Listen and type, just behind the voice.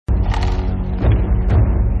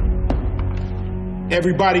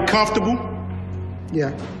Everybody comfortable?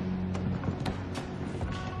 Yeah.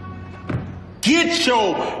 Get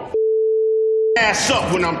your ass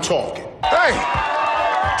up when I'm talking. Hey,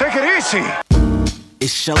 take it easy.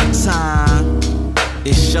 It's showtime.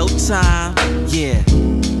 It's showtime. Yeah.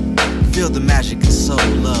 Feel the magic and soul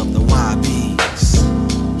of the YBs.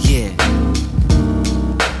 Yeah.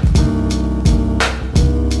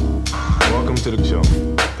 Welcome to the show.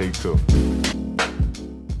 Take two.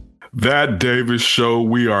 That Davis Show.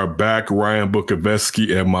 We are back. Ryan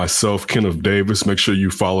Bukoveski and myself, Kenneth Davis. Make sure you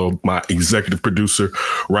follow my executive producer,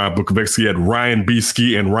 Ryan Bukoveski, at Ryan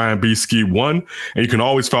Beaski and Ryan Beaski1. And you can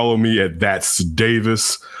always follow me at That's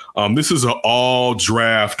Davis. This is an all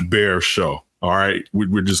draft Bears show. All right.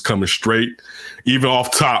 We're just coming straight. Even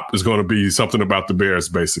off top is going to be something about the Bears,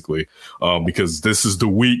 basically, because this is the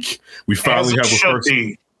week we finally have a first.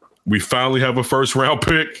 We finally have a first round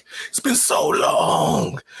pick. It's been so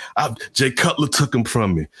long. Jay Cutler took him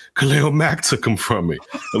from me. Khalil Mack took him from me.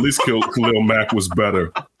 At least Khalil Mack was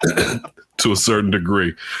better to a certain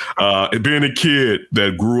degree. Being a kid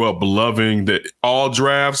that grew up loving all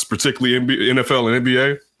drafts, particularly NFL and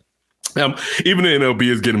NBA, even the MLB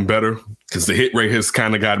is getting better because the hit rate has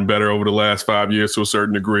kind of gotten better over the last 5 years to a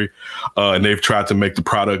certain degree. And they've tried to make the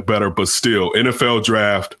product better. But still, NFL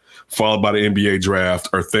draft followed by the NBA draft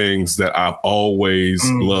are things that I've always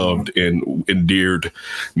loved and endeared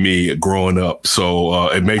me growing up. So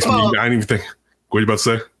it makes me, I didn't even think, what are you about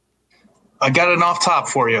to say? I got an off top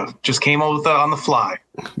for you. Just came up with that on the fly.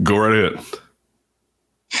 Go right ahead.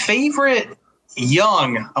 Favorite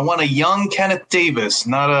young, I want a young Kenneth Davis,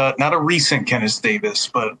 not a recent Kenneth Davis,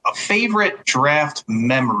 but a favorite draft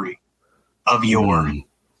memory of yours.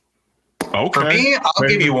 Okay. For me, I'll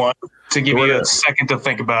give you one to give you a second to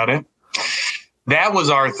think about it. That was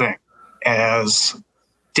our thing as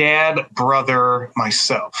dad, brother,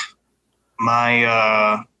 myself.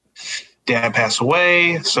 My dad passed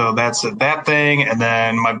away, so that's that thing. And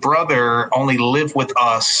then my brother only lived with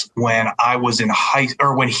us when I was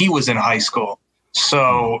when he was in high school.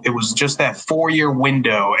 So it was just that 4-year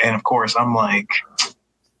window. And of course, I'm like,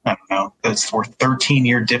 I don't know, we're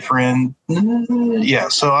 13-year different. Yeah,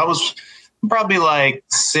 so I was probably like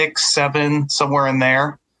 6, 7, somewhere in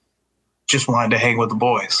there. Just wanted to hang with the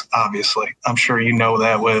boys, obviously. I'm sure you know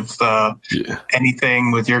that with anything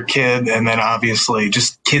with your kid. And then obviously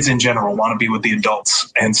just kids in general want to be with the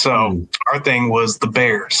adults. And so our thing was the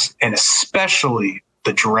Bears, and especially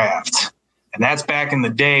the draft. And that's back in the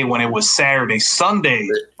day when it was Saturday, Sunday.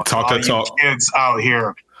 Talk that talk. Kids out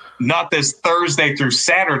here. Not this Thursday through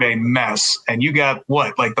Saturday mess. And you got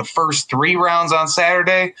like the first 3 rounds on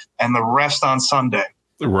Saturday and the rest on Sunday.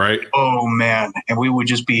 Right. Oh, man. And we would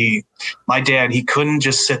just my dad, he couldn't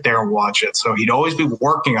just sit there and watch it. So he'd always be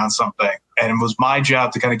working on something. And it was my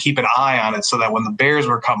job to kind of keep an eye on it so that when the Bears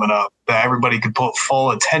were coming up, that everybody could put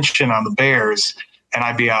full attention on the Bears. And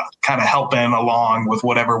I'd be kind of helping along with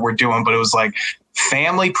whatever we're doing. But it was like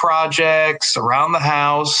family projects around the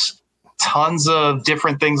house, tons of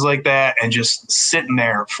different things like that, and just sitting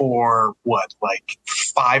there for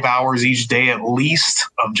 5 hours each day at least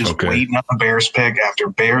of just waiting on the Bears pick after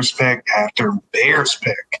Bears pick after Bears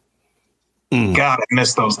pick. God, I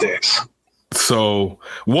miss those days. So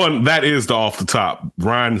that is the off the top.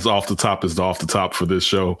 Ryan's off the top is the off the top for this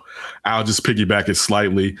show. I'll just piggyback it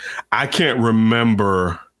slightly. I can't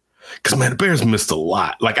remember because, man, the Bears missed a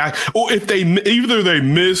lot. If either they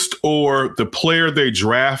missed or the player they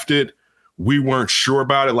drafted, we weren't sure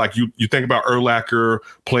about it. Like you think about Urlacher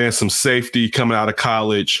playing some safety coming out of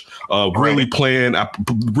college, really playing. I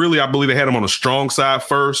believe they had him on a strong side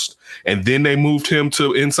first, and then they moved him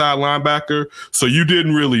to inside linebacker. So you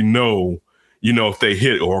didn't really know, if they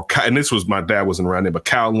hit and this was my dad wasn't around there, but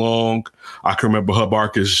Cal Long, I can remember Hub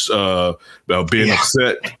Arkush being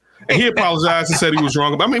upset. And he apologized and said he was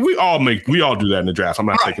wrong. I mean, we all do that in the draft. I'm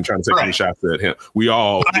not trying to take any shots at him. We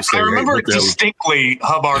all. I remember distinctly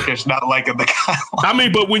Hub Arkush not liking the guy. I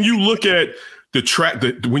mean, but when you look at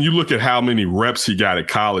when you look at how many reps he got at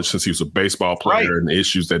college since he was a baseball player and the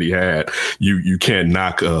issues that he had, you can't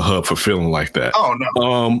knock Hub for feeling like that. Oh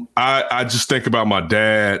no. I just think about my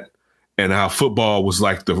dad and how football was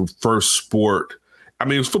like the first sport. I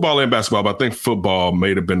mean, it was football and basketball, but I think football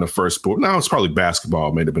may have been the first sport. No, it's probably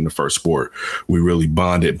basketball may have been the first sport we really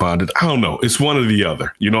bonded. I don't know. It's one or the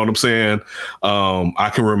other. You know what I'm saying?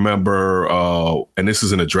 I can remember, and this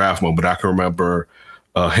isn't a draft moment, but I can remember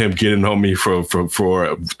him getting on me for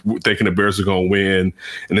thinking the Bears were going to win.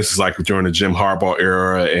 And this is like during the Jim Harbaugh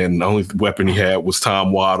era, and the only weapon he had was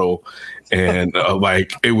Tom Waddle. And I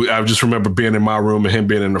just remember being in my room and him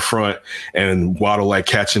being in the front, and Waddle like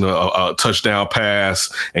catching a touchdown pass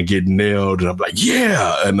and getting nailed. And I'm like,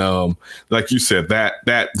 yeah. And like you said, that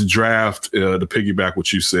the draft, to piggyback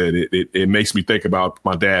what you said, it makes me think about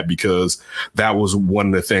my dad, because that was one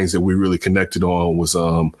of the things that we really connected on was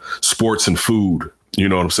sports and food. You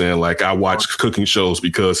know what I'm saying? Like, I watched cooking shows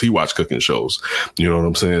because he watched cooking shows. You know what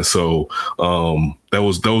I'm saying? So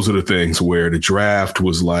those are the things where the draft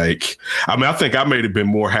was like, I mean, I think I may have been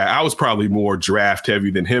more, I was probably more draft heavy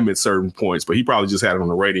than him at certain points, but he probably just had it on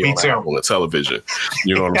the radio and on the television.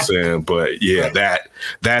 You know what I'm saying? But yeah,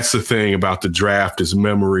 that's the thing about the draft is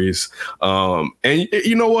memories. And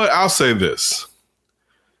you know what? I'll say this.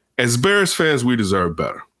 As Bears fans, we deserve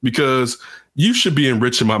better, because you should be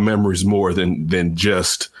enriching my memories more than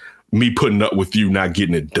just me putting up with you not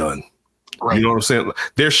getting it done. Right. You know what I'm saying?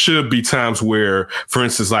 There should be times where, for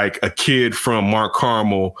instance, like a kid from Mark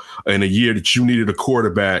Carmel in a year that you needed a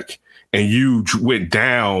quarterback and you went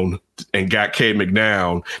down and got Cade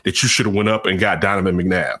McNown, that you should have went up and got Donovan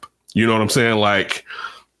McNabb. You know what I'm saying? Like,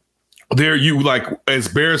 as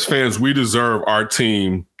Bears fans, we deserve our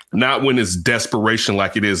team, not when it's desperation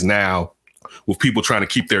like it is now with people trying to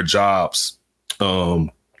keep their jobs.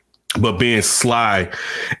 But being sly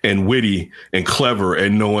and witty and clever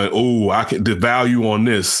and knowing, the value on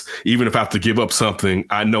this, even if I have to give up something,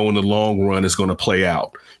 I know in the long run it's going to play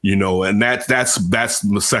out, you know, and that's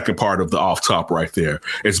the second part of the off top right there.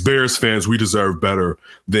 As Bears fans, we deserve better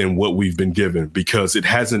than what we've been given, because it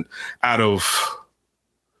hasn't, out of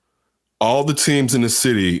all the teams in the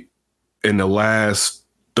city in the last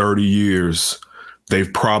 30 years,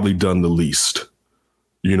 they've probably done the least.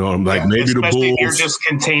 You know, like maybe the Bulls. If you're just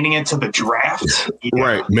containing it to the draft,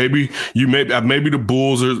 right? Maybe the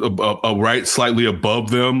Bulls are right slightly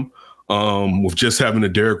above them, with just having the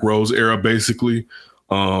Derrick Rose era, basically.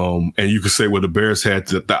 And you could say, well, the Bears had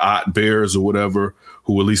the odd Bears or whatever,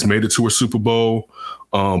 who at least made it to a Super Bowl.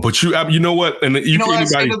 But you know what? And you know what I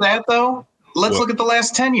say to that though? Let's look at the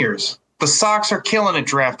last 10 years. The Sox are killing it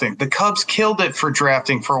drafting. The Cubs killed it for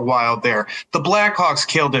drafting for a while there. The Blackhawks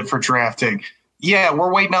killed it for drafting. Yeah,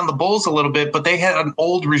 we're waiting on the Bulls a little bit, but they had an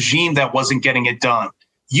old regime that wasn't getting it done.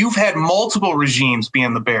 You've had multiple regimes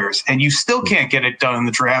being the Bears, and you still can't get it done in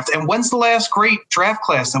the draft. And when's the last great draft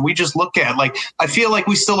class that we just look at? Like, I feel like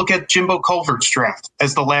we still look at Jimbo Culvert's draft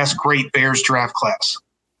as the last great Bears draft class.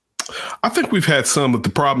 I think we've had some, but the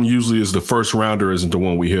problem usually is the first rounder isn't the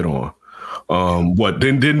one we hit on.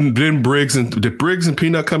 Did Briggs and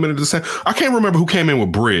Peanut come in at the same? I can't remember who came in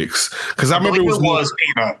with Briggs, because I remember it was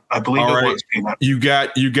Peanut. I believe it was Peanut.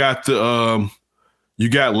 You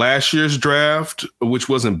got last year's draft, which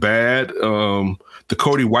wasn't bad. The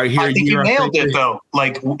Cody Whitehair. I think you nailed it though.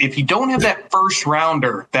 Like, if you don't have that first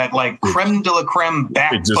rounder, that like creme de la creme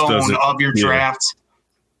backbone of your draft,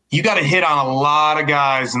 you got to hit on a lot of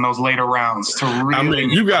guys in those later rounds to really. I mean,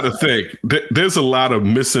 you got to think there's a lot of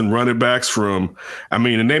missing running backs from. I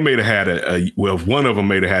mean, and they may have had one of them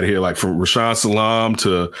may have had here, like from Rashaan Salam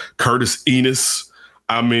to Curtis Enos.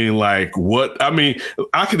 I mean, like what? I mean,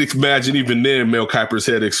 I could imagine even then Mel Kiper's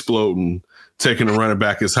head exploding, taking a running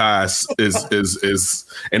back as high as,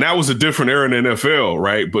 and that was a different era in the NFL,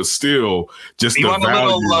 right? But still, just you want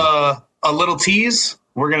a little tease?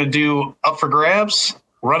 We're gonna do up for grabs.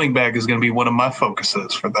 Running back is going to be one of my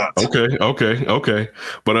focuses for that. Okay.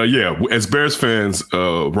 But yeah, as Bears fans,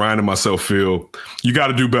 Ryan and myself feel you got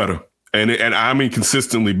to do better, and I mean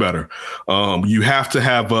consistently better. You have to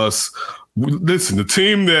have us. Listen, the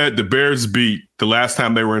team that the Bears beat the last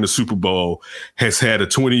time they were in the Super Bowl has had a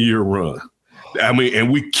 20-year run. I mean,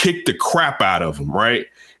 and we kicked the crap out of them, right?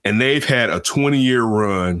 And they've had a 20-year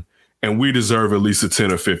run, and we deserve at least a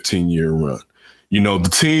 10 or 15-year run. You know, the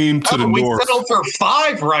team to the north. We settled for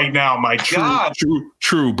 5 right now, my God.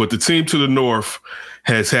 True. But the team to the north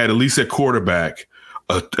has had, at least at quarterback,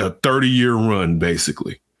 a 30-year run,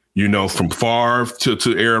 basically. You know, from Favre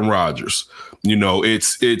to Aaron Rodgers. You know,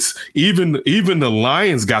 it's even the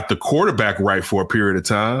Lions got the quarterback right for a period of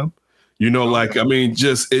time. You know, like, I mean,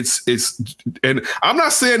 just it's and I'm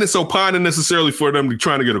not saying it's opining necessarily for them to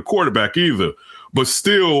trying to get a quarterback either, but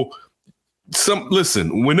still.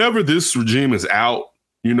 Listen, whenever this regime is out,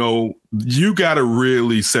 you know, you got to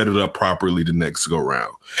really set it up properly the next go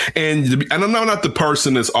round. And I'm not the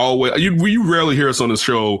person that's always, you rarely hear us on the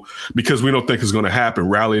show because we don't think it's going to happen,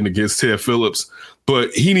 rallying against Ted Phillips,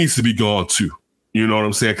 but he needs to be gone too. You know what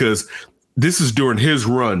I'm saying? Because this is during his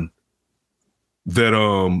run. that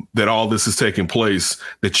all this is taking place,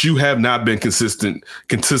 that you have not been consistent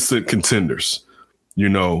contenders, you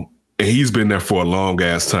know, and he's been there for a long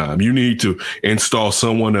ass time. You need to install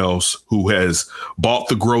someone else who has bought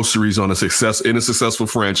the groceries in a successful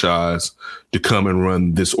franchise to come and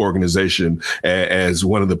run this organization as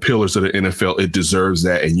one of the pillars of the NFL. It deserves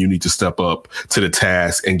that. And you need to step up to the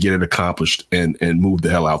task and get it accomplished and move the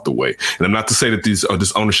hell out the way. And I'm not to say that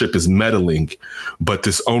this ownership is meddling, but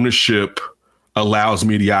this ownership allows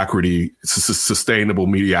mediocrity, sustainable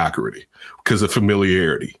mediocrity because of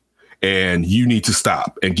familiarity. And you need to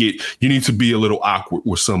stop and you need to be a little awkward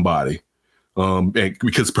with somebody. And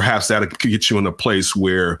because perhaps that could get you in a place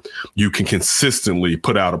where you can consistently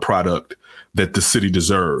put out a product that the city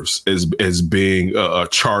deserves as being a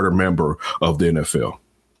charter member of the NFL.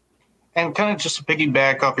 And kind of just to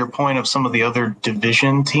piggyback off your point of some of the other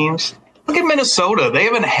division teams, look at Minnesota. They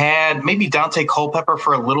haven't had maybe Dante Culpepper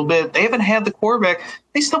for a little bit. They haven't had the quarterback.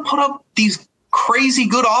 They still put up these crazy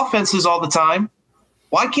good offenses all the time.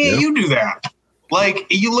 Why can't you do that? Like,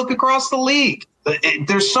 you look across the league.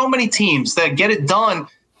 There's so many teams that get it done.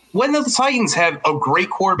 When the Titans have a great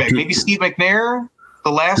quarterback, maybe Steve McNair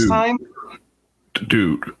the last time.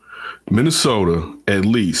 Dude, Minnesota, at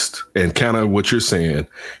least, and kind of what you're saying,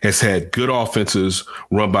 has had good offenses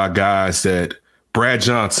run by guys that Brad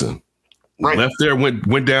Johnson left there,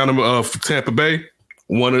 went down to Tampa Bay,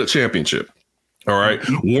 won a championship. All right.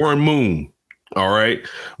 Warren Moon. All right.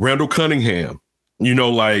 Randall Cunningham. You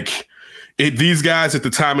know, like these guys at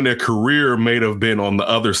the time in their career may have been on the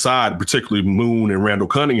other side, particularly Moon and Randall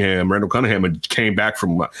Cunningham. Randall Cunningham came back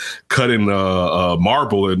from cutting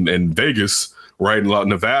marble in Vegas, right, in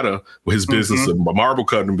Nevada, with his business, a marble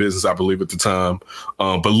cutting business, I believe, at the time.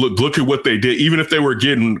 But look at what they did. Even if they were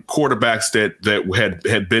getting quarterbacks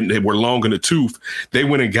that were long in the tooth, they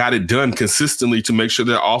went and got it done consistently to make sure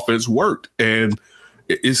their offense worked. And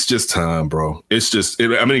it's just time, bro. It's just,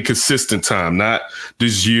 consistent time, not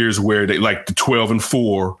these years where they like the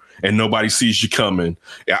 12-4 and nobody sees you coming.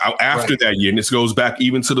 After that year, and this goes back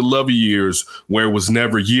even to the Lovey years where it was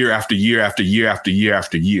never year after year after year after year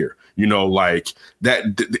after year. You know, like that.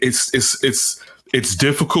 It's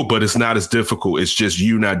difficult, but it's not as difficult. It's just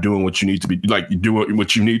you not doing what you need to be, like doing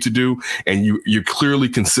what you need to do, and you're clearly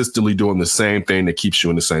consistently doing the same thing that keeps you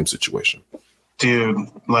in the same situation. Dude,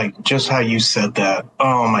 like just how you said that.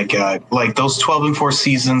 Oh my God. Like those 12-4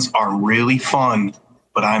 seasons are really fun,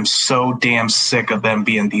 but I'm so damn sick of them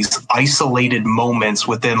being these isolated moments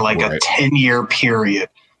within like a 10-year period.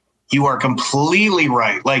 You are completely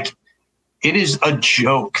right. Like it is a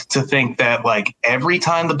joke to think that like every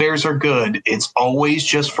time the Bears are good, it's always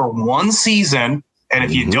just for one season. And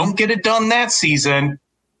if you don't get it done that season,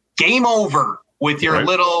 game over with your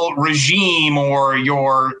little regime or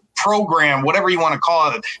your program, whatever you want to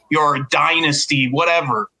call it, your dynasty,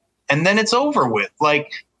 whatever. And then it's over with.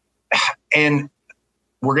 Like, and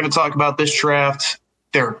we're going to talk about this draft.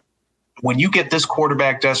 When you get this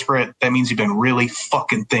quarterback desperate, that means you've been really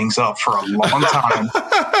fucking things up for a long time.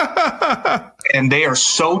 And they are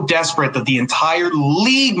so desperate that the entire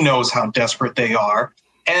league knows how desperate they are.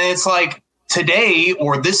 And it's like today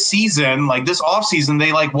or this season, like this offseason,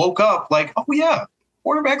 they like woke up like, oh yeah,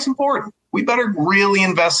 quarterback's important. We better really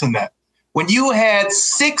invest in that. When you had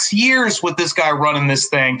 6 years with this guy running this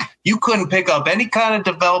thing, you couldn't pick up any kind of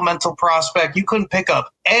developmental prospect. You couldn't pick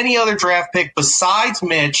up any other draft pick besides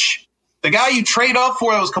Mitch, the guy you trade up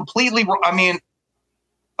for that was completely – I mean,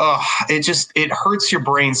 it hurts your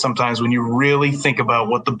brain sometimes when you really think about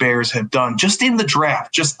what the Bears have done just in the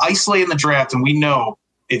draft, just isolating the draft. And we know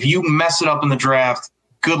if you mess it up in the draft,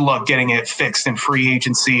 good luck getting it fixed in free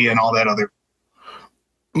agency and all that other.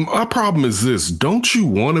 My problem is this. Don't you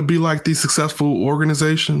want to be like these successful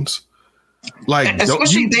organizations? Like,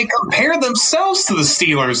 especially they compare themselves to the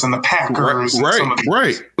Steelers and the Packers.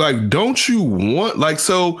 Right. Like, don't you want, like,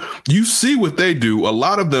 so you see what they do. A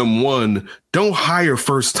lot of them, don't hire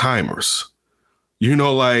first timers, you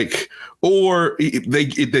know, like, or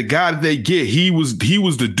the guy they get, he was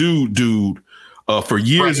the dude for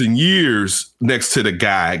years and years next to the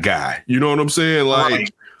guy. You know what I'm saying?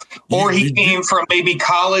 Like, or he came from maybe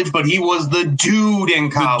college, but he was the dude in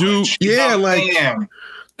college.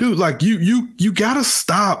 Dude, like you gotta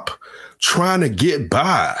stop trying to get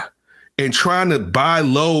by and trying to buy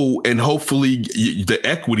low, and hopefully the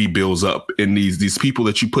equity builds up in these people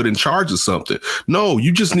that you put in charge of something. No,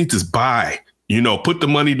 you just need to buy. You know, put the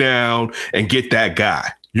money down and get that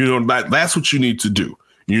guy. You know, that's what you need to do.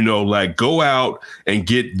 You know, like go out and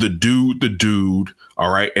get the dude.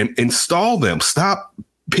 All right, and install them. Stop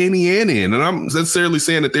penny in. And I'm necessarily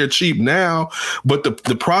saying that they're cheap now, but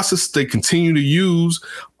the process they continue to use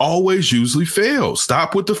always usually fails.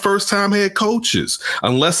 Stop with the first time head coaches.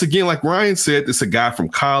 Unless, again, like Ryan said, it's a guy from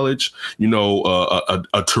college,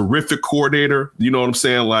 a terrific coordinator. You know what I'm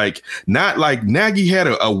saying? Like, not like Nagy had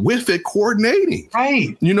a whiff at coordinating.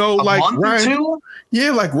 Right. A like month Ryan, or two?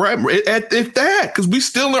 Yeah, like right if that, because we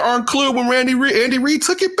still aren't clear when Andy Reid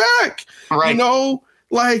took it back. Right.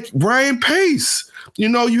 Like Ryan Pace.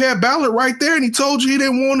 You had Ballard right there, and he told you he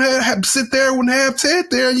didn't want to sit there and have Ted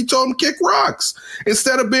there, and you told him to kick rocks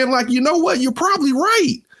instead of being like, you know what, you're probably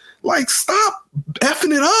right. Like, stop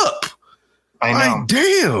effing it up. I know. Like,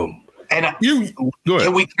 damn. And go ahead.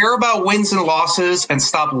 Can we care about wins and losses and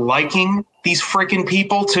stop liking these freaking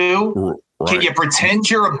people too? Right. Can you pretend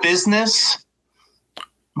you're a business?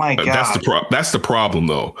 My God. That's the problem,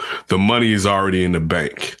 though. The money is already in the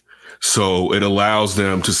bank. So it allows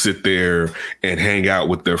them to sit there and hang out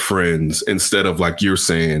with their friends instead of, like you're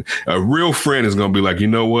saying, a real friend is going to be like, you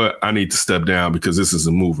know what? I need to step down because this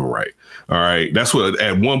isn't moving right. All right. That's what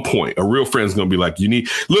at one point a real friend is going to be like,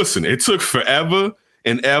 listen, it took forever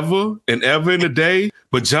and ever and ever in a day.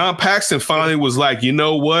 But John Paxson finally was like, you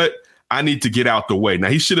know what? I need to get out the way. Now,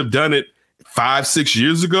 he should have done it 5-6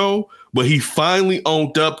 years ago. But he finally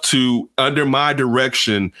owned up to, under my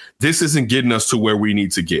direction, this isn't getting us to where we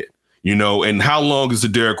need to get. And how long is the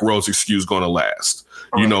Derrick Rose excuse going to last?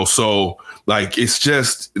 Right. So like, it's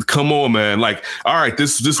just, come on, man. Like, all right,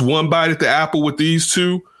 this one bite at the apple with these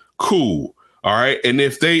two, cool. All right. And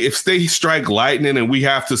if they strike lightning and we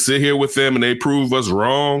have to sit here with them and they prove us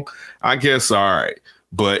wrong, I guess, all right.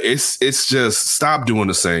 But it's just stop doing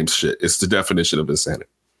the same shit. It's the definition of insanity.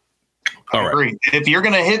 All right. I agree. If you're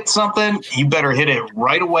going to hit something, you better hit it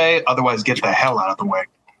right away. Otherwise, get the hell out of the way.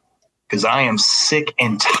 Because I am sick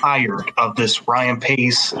and tired of this Ryan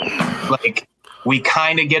Pace. Like, we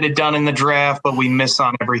kind of get it done in the draft, but we miss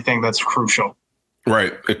on everything that's crucial.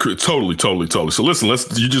 Right. Totally. So listen,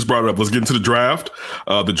 you just brought it up. Let's get into the draft.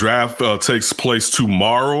 The draft takes place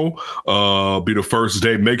tomorrow. Be the first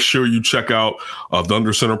day. Make sure you check out the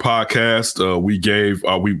Under Center podcast.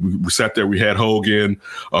 We sat there. We had Hogan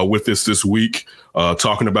with us this week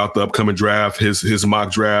talking about the upcoming draft, his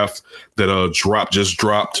mock draft that just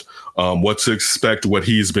dropped. What to expect, what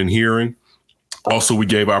he's been hearing. Also, we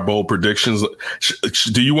gave our bold predictions.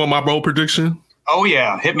 Do you want my bold prediction? Oh,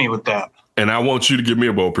 yeah. Hit me with that. And I want you to give me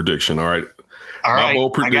a bold prediction. All right. My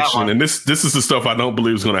bold prediction. And this is the stuff I don't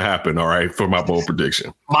believe is going to happen. All right. For my bold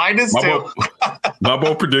prediction. Mine is too. My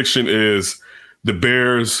bold prediction is the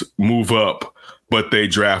Bears move up, but they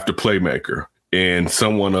draft a playmaker and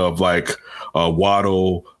someone of like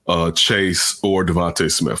Waddle, Chase, or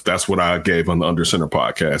Devontae Smith. That's what I gave on the Under Center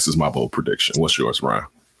podcast is my bold prediction. What's yours, Ryan?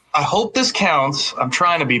 I hope this counts. I'm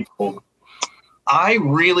trying to be bold. I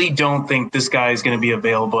really don't think this guy is going to be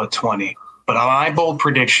available at 20. But my bold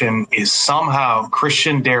prediction is somehow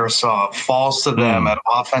Christian Darrisaw falls to them at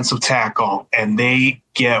offensive tackle, and they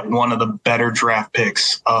get one of the better draft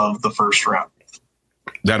picks of the first round.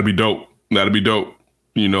 That'd be dope.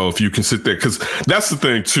 If you can sit there, because that's the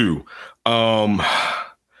thing, too.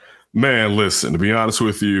 Man, listen, to be honest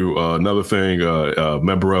with you, another thing,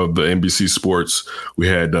 member of the NBC Sports, we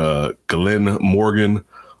had Glenn Morgan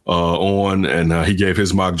on, and he gave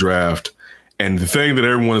his mock draft. And the thing that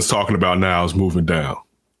everyone is talking about now is moving down.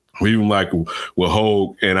 We even like with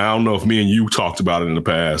Hogue, and I don't know if me and you talked about it in the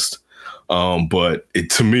past, but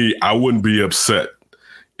to me, I wouldn't be upset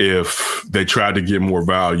if they tried to get more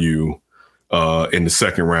value in the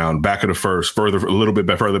second round, back of the first, a little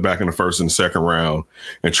bit further back in the first and second round,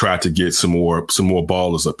 and try to get some more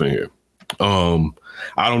ballers up in here.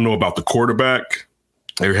 I don't know about the quarterback.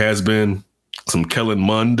 There has been some Kellen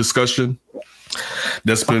Mond discussion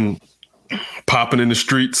that's been popping in the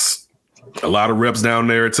streets. A lot of reps down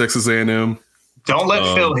there at Texas A&M. Don't let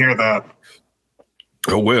Phil hear that.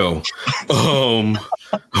 Oh well,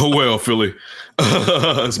 Philly.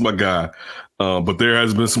 That's my guy. But there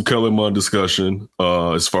has been some Kellen Mond discussion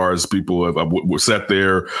as far as people have sat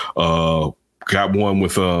there. Got one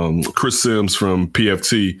with Chris Sims from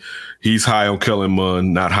PFT. He's high on Kellen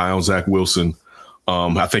Mond, not high on Zach Wilson.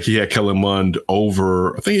 I think he had Kellen Mond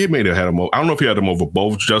over. I think he may have had him over. I don't know if he had him over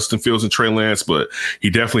both Justin Fields and Trey Lance, but he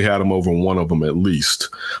definitely had him over one of them at least.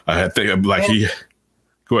 I think like he.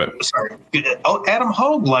 Go ahead. Sorry. Oh, Adam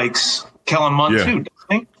Hogue likes Kellen Mond too, doesn't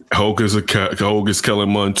he? Hogue is Kellen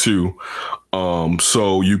Mond too.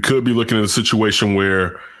 So you could be looking at a situation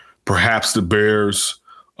where perhaps the Bears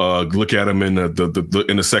look at him in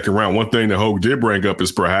the second round. One thing that Hogue did bring up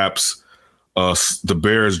is perhaps the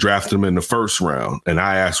Bears drafted him in the first round. And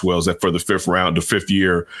I asked, well, is that for the fifth round, the fifth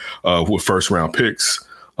year with first round picks?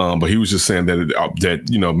 But he was just saying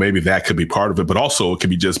that maybe that could be part of it, but also it could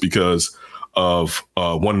be just because of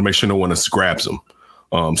wanting to make sure no one else grabs him.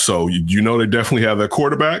 So they definitely have that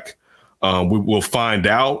quarterback. We will find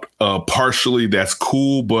out. Partially, that's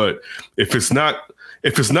cool, but if it's not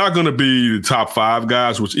going to be the top 5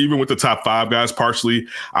 guys, which even with the top 5 guys, partially,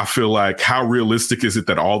 I feel like how realistic is it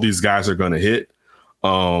that all these guys are going to hit?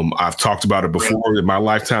 I've talked about it before. In my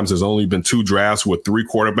lifetimes, there's only been 2 drafts with 3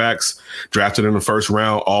 quarterbacks drafted in the first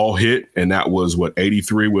round all hit, and that was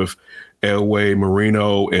 83 with Elway,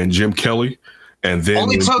 Marino, and Jim Kelly. And then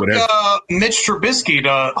only took Mitch Trubisky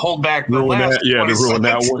to hold back the last. To ruin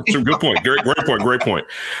that one. Good point. Great point.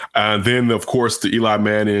 And then, of course, the Eli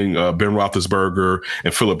Manning, Ben Roethlisberger,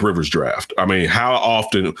 and Phillip Rivers draft. I mean, how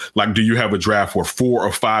often, do you have a draft where 4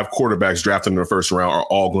 or 5 quarterbacks drafted in the first round are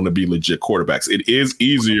all going to be legit quarterbacks? It is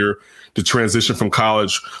easier to transition from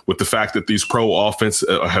college with the fact that these pro offense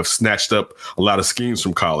have snatched up a lot of schemes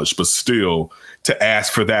from college, but still to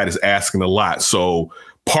ask for that is asking a lot. So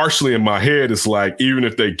partially in my head, it's like, even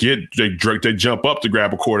if they jump up to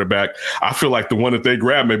grab a quarterback, I feel like the one that they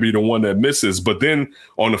grab may be the one that misses. But then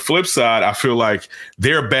on the flip side, I feel like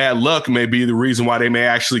their bad luck may be the reason why they may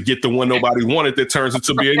actually get the one nobody wanted that turns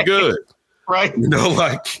into being good. Right.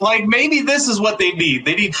 Like maybe this is what they need.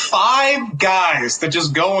 They need 5 guys that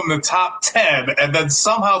just go in the top 10, and then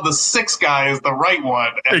somehow the 6th guy is the right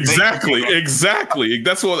one. Exactly.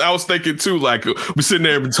 That's what I was thinking too. Like, we're sitting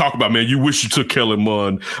there and talking about, man, you wish you took Kellen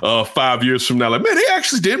Mond 5 years from now. Like, man, they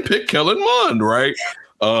actually didn't pick Kellen Mond, right?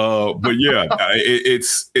 But yeah,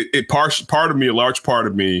 a large part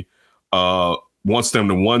of me wants them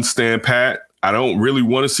to stand pat. I don't really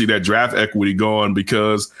want to see that draft equity gone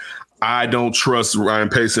because I don't trust Ryan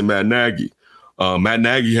Pace and Matt Nagy. Matt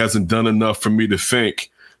Nagy hasn't done enough for me to think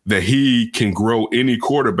that he can grow any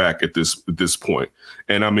quarterback at this point.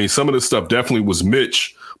 And I mean, some of the stuff definitely was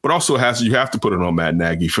Mitch, but also you have to put it on Matt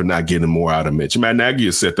Nagy for not getting more out of Mitch. Matt Nagy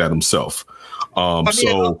has said that himself.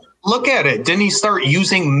 Look at it. Didn't he start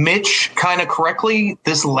using Mitch kind of correctly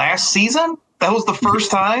this last season? That was the first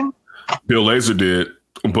time. Bill Lazor did,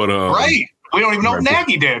 but right. We don't even know if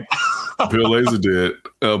Nagy did. Bill Lazor did.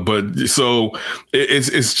 But so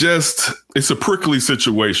it's a prickly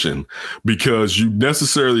situation because you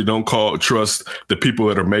necessarily don't trust the people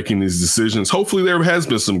that are making these decisions. Hopefully there has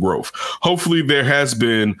been some growth. Hopefully there has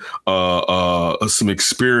been some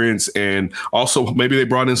experience, and also maybe they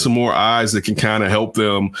brought in some more eyes that can kind of help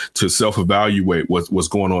them to self-evaluate what's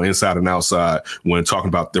going on inside and outside when talking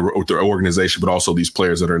about their organization, but also these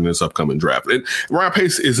players that are in this upcoming draft. And Ryan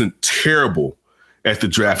Pace isn't terrible at the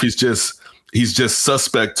draft. He's just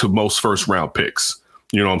suspect to most first round picks.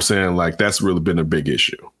 You know what I'm saying? Like, that's really been a big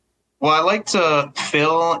issue. Well, I like to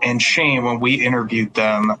Phil and Shane, when we interviewed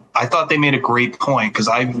them, I thought they made a great point because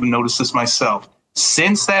I've noticed this myself.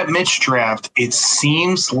 Since that Mitch draft, it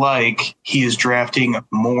seems like he is drafting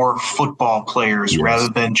more football players rather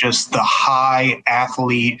than just the high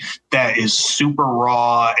athlete that is super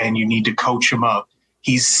raw and you need to coach him up.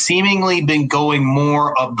 He's seemingly been going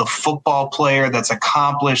more of the football player that's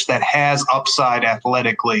accomplished, that has upside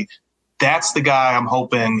athletically. That's the guy I'm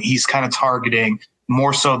hoping he's kind of targeting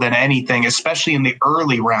more so than anything, especially in the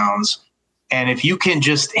early rounds. And if you can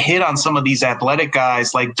just hit on some of these athletic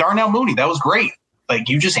guys like Darnell Mooney, that was great. Like,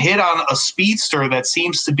 you just hit on a speedster that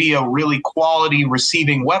seems to be a really quality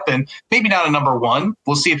receiving weapon. Maybe not a number 1.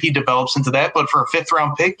 We'll see if he develops into that. But for a 5th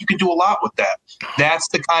round pick, you can do a lot with that. That's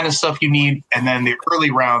the kind of stuff you need. And then the early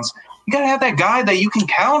rounds, you got to have that guy that you can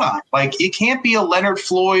count on. Like, it can't be a Leonard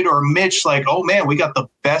Floyd or Mitch like, oh, man, we got the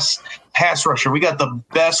best pass rusher. We got the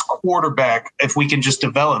best quarterback if we can just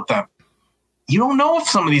develop them. You don't know if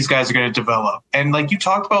some of these guys are going to develop. And like you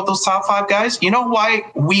talked about those top 5 guys, you know why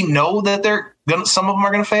we know that some of them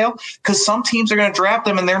are going to fail? Because some teams are going to draft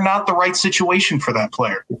them and they're not the right situation for that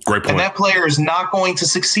player. Great point. And that player is not going to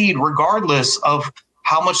succeed regardless of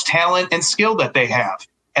how much talent and skill that they have.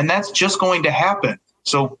 And that's just going to happen.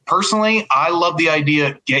 So personally, I love the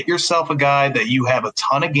idea. Get yourself a guy that you have a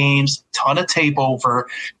ton of games, ton of tape over.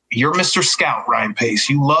 You're Mr. Scout, Ryan Pace.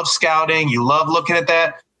 You love scouting. You love looking at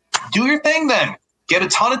that. Do your thing then. Get a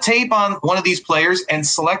ton of tape on one of these players and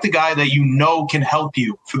select a guy that you know can help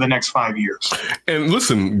you for the next 5 years. And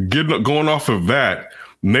listen, going off of that,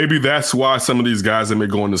 maybe that's why some of these guys that may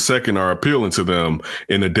go in the second are appealing to them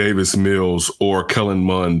in a Davis Mills or Kellen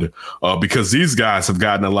Mond, because these guys have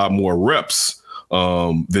gotten a lot more reps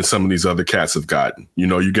than some of these other cats have gotten. You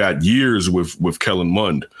know, you got years with Kellen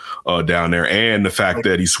Mond down there, and the fact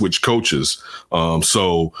that he switched coaches.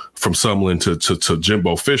 So from Sumlin to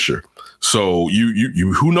Jimbo Fisher. So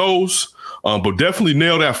you who knows? But definitely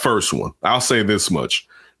nail that first one. I'll say this much.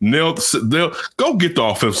 they'll go get the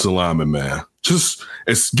offensive lineman, man.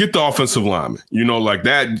 Get the offensive lineman. You know, like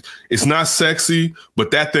that. It's not sexy,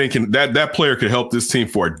 but that player can help this team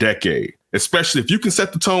for a decade, especially if you can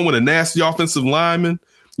set the tone with a nasty offensive lineman.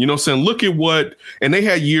 You know what I'm saying? Look at and they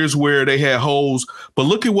had years where they had holes, but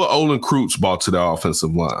look at what Olin Kreutz brought to the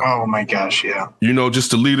offensive line. Oh my gosh, yeah. You know,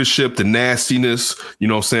 just the leadership, the nastiness, you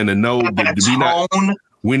know what I'm saying?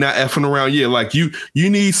 We're not effing around. Yeah, like you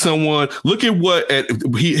need someone. Look at what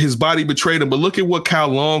his body betrayed him, but look at what Kyle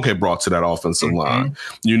Long had brought to that offensive line.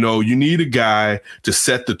 You know, you need a guy to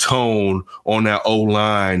set the tone on that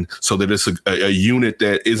O-line so that it's a unit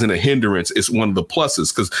that isn't a hindrance. It's one of the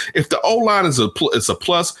pluses. Because if the O-line is a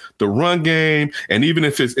plus, the run game, and even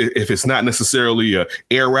if it's not necessarily a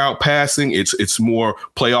air out passing, it's more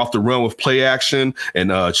play off the run with play action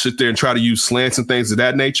and sit there and try to use slants and things of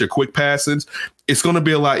that nature, quick passes. It's going to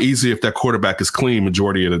be a lot easier if that quarterback is clean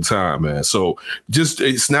majority of the time, man. So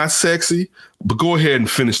it's not sexy, but go ahead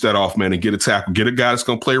and finish that off, man, and get a tackle. Get a guy that's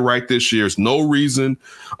going to play right this year. There's no reason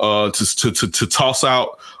to toss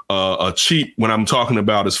out a cheap when I'm talking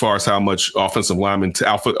about as far as how much offensive lineman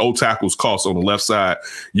O tackles cost on the left side.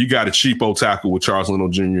 You got a cheap O tackle with Charles Leno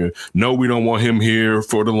Jr. No, we don't want him here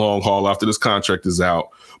for the long haul after this contract is out.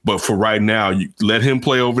 But for right now, you let him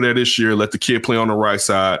play over there this year. Let the kid play on the right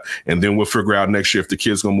side, and then we'll figure out next year if the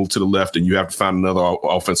kid's going to move to the left, and you have to find another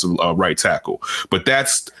offensive right tackle. But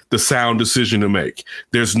that's the sound decision to make.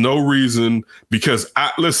 There's no reason because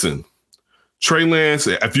listen, Trey Lance.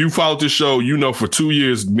 If you followed this show, you know for 2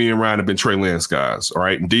 years me and Ryan have been Trey Lance guys. All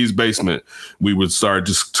right, in D's basement, we would start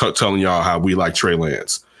just telling y'all how we like Trey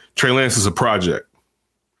Lance. Trey Lance is a project.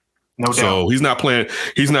 No doubt. So he's not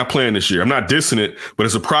playing this year. I'm not dissing it, but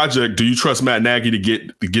it's a project. Do you trust Matt Nagy to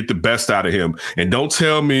get the best out of him? And don't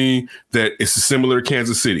tell me that it's similar to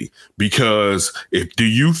Kansas City, because do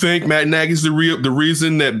you think Matt Nagy's the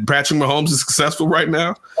reason that Patrick Mahomes is successful right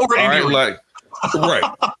now? Right.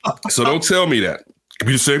 So don't tell me that. It could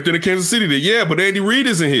be the same thing in Kansas City. Yeah, but Andy Reid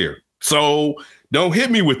isn't here. So don't hit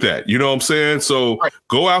me with that. You know what I'm saying? So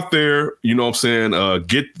Go out there, you know what I'm saying?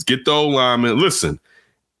 Get the O-lineman. Listen,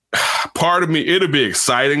 part of me, it'll be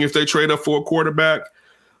exciting if they trade up for a quarterback,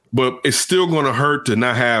 but it's still going to hurt to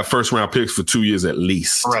not have first-round picks for 2 years at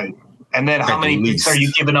least. Right. And then how many picks are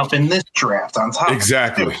you giving up in this draft on top?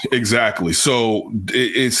 Exactly. So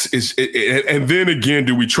and then again,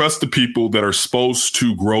 do we trust the people that are supposed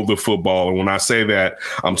to grow the football? And when I say that,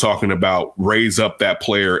 I'm talking about raise up that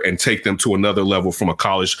player and take them to another level from a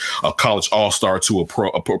college all-star to a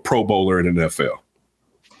pro bowler in the NFL.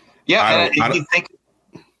 Yeah. You think,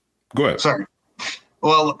 go ahead. Sorry.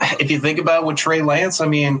 Well, if you think about with Trey Lance, I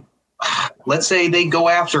mean, let's say they go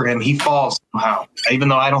after him. He falls somehow, even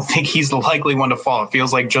though I don't think he's the likely one to fall. It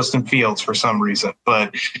feels like Justin Fields for some reason.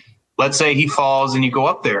 But let's say he falls and you go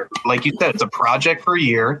up there. Like you said, it's a project for a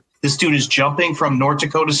year. This dude is jumping from North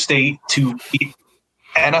Dakota State to the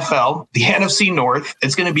NFL, the NFC North.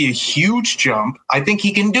 It's going to be a huge jump. I think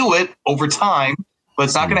he can do it over time, but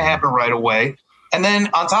it's not going to happen right away. And then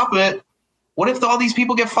on top of it, what if all these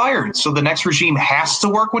people get fired? So the next regime has to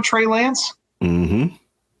work with Trey Lance? Mm-hmm.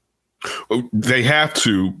 They have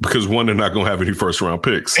to, because one, they're not going to have any first round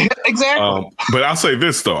picks. Exactly. But I'll say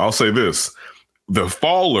this, though. The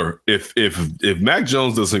faller, if Mac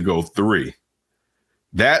Jones doesn't go 3,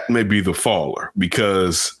 that may be the faller,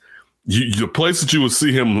 because the place that you would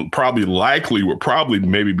see him would probably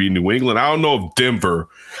maybe be New England. I don't know if Denver.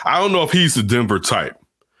 I don't know if he's the Denver type.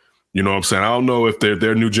 You know what I'm saying? I don't know if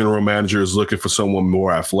their new general manager is looking for someone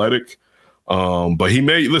more athletic. But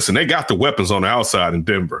they got the weapons on the outside in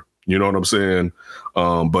Denver. You know what I'm saying?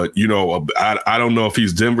 But, you know, I don't know if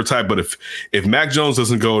he's Denver type, but if Mac Jones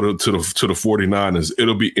doesn't go to the 49ers,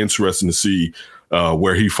 it'll be interesting to see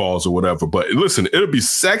where he falls or whatever. But listen, it'll be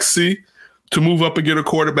sexy to move up and get a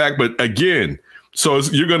quarterback. But again, so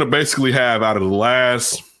you're going to basically have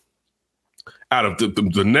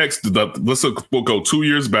we'll go 2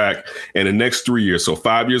 years back and the next 3 years. So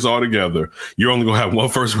 5 years altogether, you're only going to have one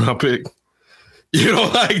first round pick. You know,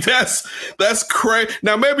 like that's crazy.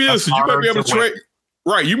 Now, maybe you may be able to trade.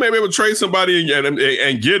 Right. You may be able to trade somebody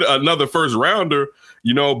and get another first rounder,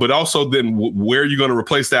 you know, but also then where are you going to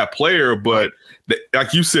replace that player? But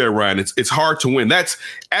like you said, Ryan, it's hard to win. That's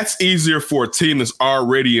easier for a team that's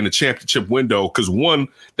already in the championship window, because one,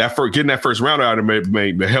 getting that first round out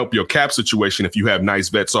may help your cap situation if you have nice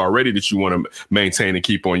vets already that you want to maintain and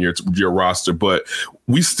keep on your roster. But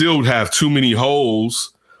we still have too many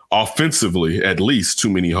holes offensively, at least too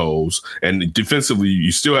many holes. And defensively,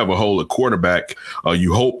 you still have a hole at quarterback.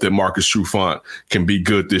 You hope that Marcus Trufant can be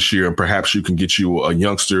good this year, and perhaps you can get you a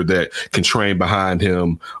youngster that can train behind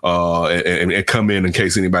him and come in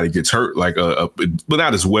case anybody gets hurt, but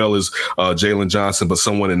not as well as Jalen Johnson, but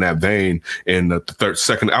someone in that vein in the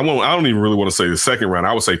second. I don't even really want to say the second round.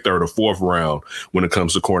 I would say third or fourth round when it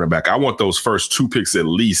comes to cornerback. I want those first 2 picks at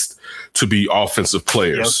least to be offensive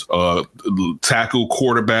players. Yep. Tackle,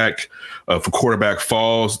 quarterback. For quarterback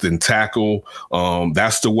falls, then tackle.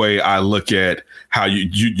 That's the way I look at how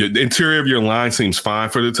the interior of your line seems fine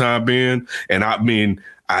for the time being. And I mean,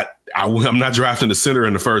 I'm not drafting the center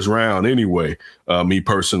in the first round anyway, me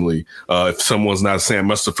personally. If someone's not a Sam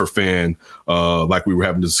Mustipher fan, like we were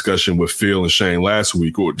having a discussion with Phil and Shane last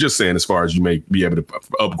week, or just saying as far as you may be able to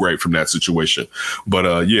upgrade from that situation.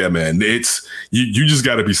 But yeah, man, it's you just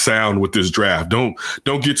got to be sound with this draft. Don't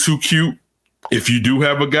get too cute. If you do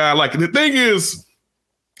have a guy, like the thing is,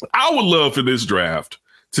 I would love for this draft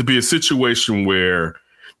to be a situation where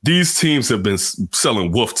these teams have been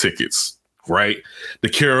selling wolf tickets, right? The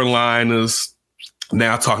Carolinas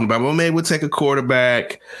now talking about, well, maybe we'll take a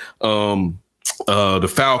quarterback. The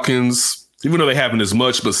Falcons, even though they haven't as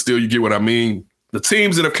much, but still, you get what I mean. The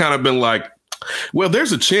teams that have kind of been like, well,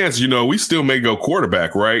 there's a chance, we still may go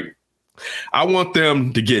quarterback, right? I want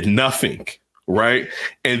them to get nothing. Right.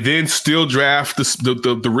 And then still draft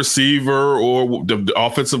the receiver or the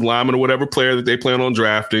offensive lineman or whatever player that they plan on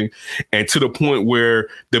drafting. And to the point where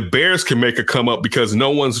the Bears can make a come up because no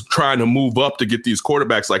one's trying to move up to get these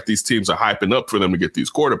quarterbacks like these teams are hyping up for them to get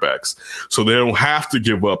these quarterbacks. So they don't have to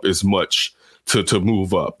give up as much to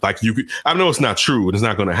move up. Like I know it's not true and it's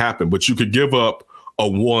not going to happen, but you could give up a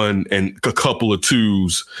 1 and a couple of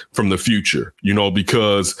 2s from the future,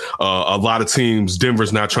 because a lot of teams,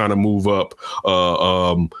 Denver's not trying to move up.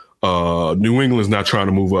 New England's not trying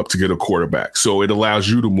to move up to get a quarterback. So it allows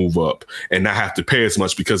you to move up and not have to pay as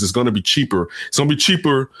much because it's going to be cheaper. It's going to be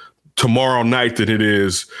cheaper tomorrow night than it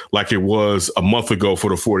is like it was a month ago for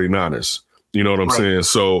the 49ers. You know what I'm saying?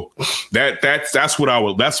 So that's what I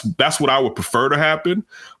would prefer to happen.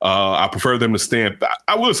 I prefer them to stand.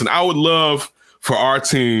 I would love for our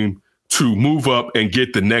team to move up and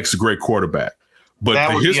get the next great quarterback. But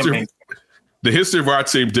the history of our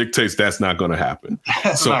team dictates that's not going to happen.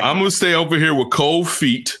 So I'm going to stay over here with cold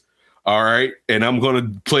feet. All right. And I'm going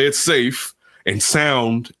to play it safe and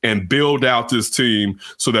sound and build out this team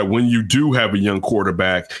so that when you do have a young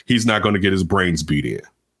quarterback, he's not going to get his brains beat in.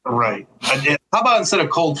 Right. How about instead of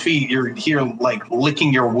cold feet, you're here like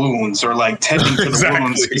licking your wounds or like tending to the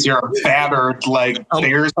wounds because you're a battered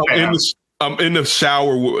Bears fan. I'm in the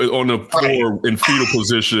shower on the floor in fetal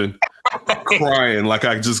position, crying like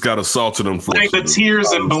I just got assaulted. Like the tears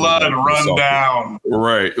and blood run down.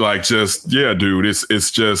 Right. Like dude,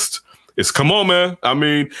 it's come on, man. I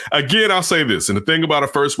mean, again, I'll say this. And the thing about a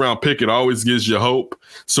first round pick, it always gives you hope.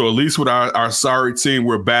 So at least with our sorry team,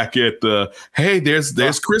 we're back at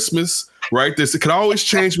there's Christmas. Right, it can always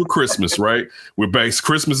change with Christmas, right? We're back.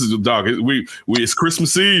 Christmas is the dog. It's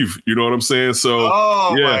Christmas Eve. You know what I'm saying? So,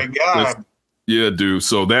 my God, yeah, dude.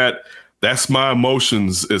 So that's my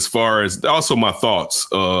emotions as far as also my thoughts.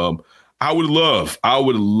 I would love.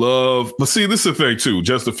 But see, this is the thing too.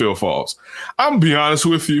 Justin Fields falls. I'm gonna be honest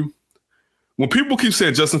with you. When people keep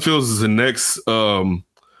saying Justin Fields is the next Cam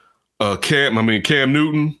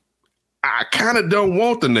Newton. I kind of don't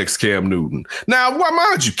want the next Cam Newton. Now,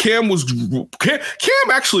 mind you, Cam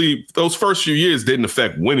actually, those first few years didn't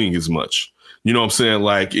affect winning as much. You know what I'm saying?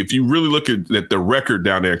 Like, if you really look at the record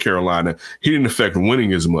down there in Carolina, he didn't affect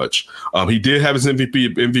winning as much. He did have his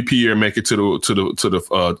MVP year, make it to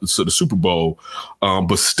the Super Bowl,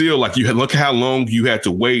 but still, like, look how long you had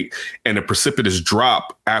to wait and a precipitous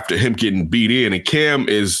drop after him getting beat in. And Cam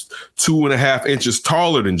is 2.5 inches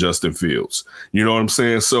taller than Justin Fields. You know what I'm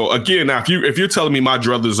saying? So again, now if you're telling me my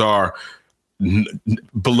druthers are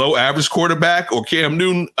below average quarterback or Cam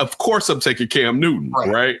Newton, of course I'm taking Cam Newton,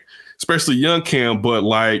 right? Especially young Cam, but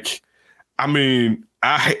like, I mean,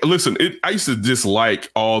 I used to dislike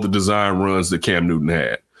all the design runs that Cam Newton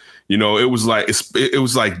had. It was like,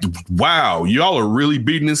 wow, y'all are really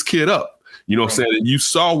beating this kid up. You know what I'm saying? You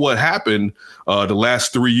saw what happened the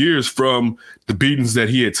last 3 years from the beatings that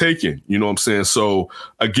he had taken. You know what I'm saying? So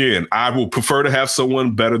again, I will prefer to have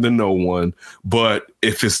someone better than no one. But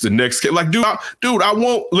if it's the next kid, like, I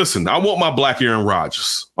want my black Aaron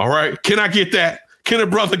Rodgers. All right. Can I get that? Can a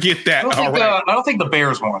brother get that? I don't think the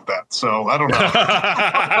Bears want that, so I don't know.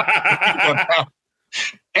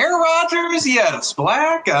 Aaron Rodgers, yes.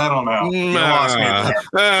 Black, I don't know.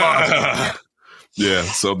 Yeah,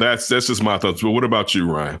 so that's just my thoughts. But what about you,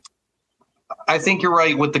 Ryan? I think you're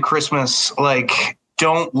right with the Christmas. Like,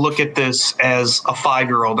 don't look at this as a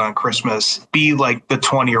 5-year-old on Christmas. Be like the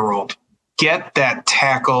 20-year-old. Get that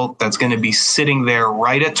tackle that's going to be sitting there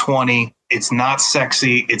right at 20. It's not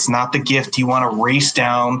sexy. It's not the gift you want to race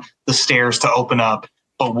down the stairs to open up.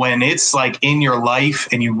 But when it's like in your life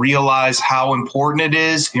and you realize how important it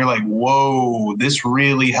is, you're like, whoa, this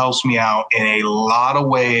really helps me out in a lot of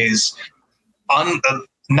ways.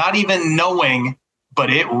 Not even knowing, but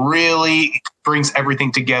it really brings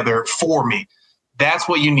everything together for me. That's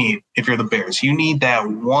what you need if you're the Bears. You need that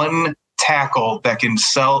one tackle that can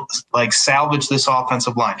salvage this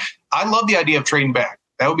offensive line. I love the idea of trading back.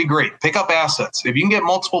 That would be great. Pick up assets. If you can get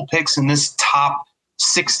multiple picks in this top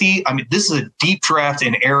 60, I mean, this is a deep draft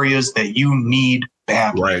in areas that you need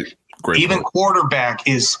badly. Right. Great Even point. quarterback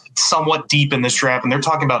is somewhat deep in this draft, and they're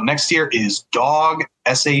talking about next year is dog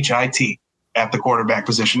SHIT at the quarterback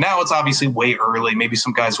position. Now it's obviously way early. Maybe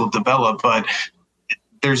some guys will develop, but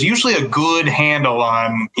there's usually a good handle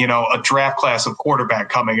on, a draft class of quarterback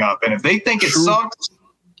coming up. And if they think it sucks,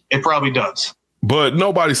 it probably does. But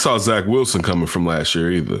nobody saw Zach Wilson coming from last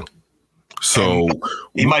year either. So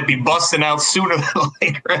he might be busting out sooner than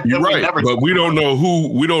later. You're right, but we don't know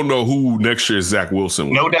who next year's Zach Wilson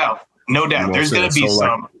will. No doubt. There's going to be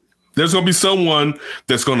some. There's going to be someone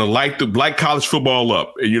that's going to light college football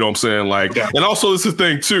up. You know what I'm saying? And also this is the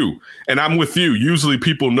thing too. And I'm with you. Usually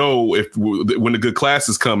people know when a good class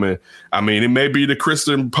is coming. I mean, it may be the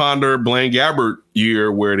Christian Ponder, Blaine Gabbert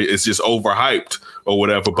year where it's just overhyped or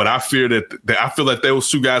whatever. But I feel that those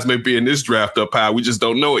two guys may be in this draft up high. We just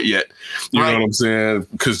don't know it yet. You know what I'm saying?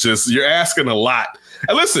 Because you're asking a lot.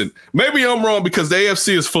 And listen, maybe I'm wrong because the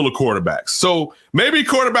AFC is full of quarterbacks. So maybe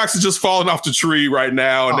quarterbacks are just falling off the tree right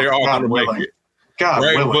now and they're all going to make it.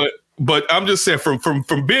 Right? But I'm just saying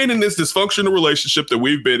from being in this dysfunctional relationship that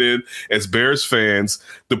we've been in as Bears fans,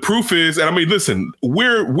 the proof is, and I mean, listen,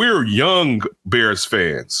 we're young Bears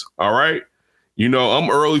fans. All right. I'm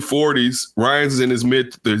early 40s. Ryan's in his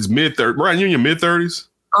mid 30s. Ryan, you in your mid 30s?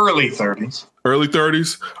 Early 30s. Early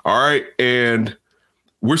 30s. All right. And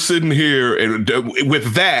we're sitting here and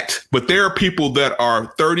with that, but there are people that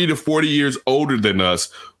are 30 to 40 years older than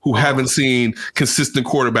us who haven't seen consistent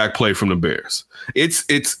quarterback play from the Bears. It's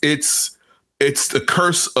the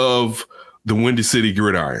curse of the Windy City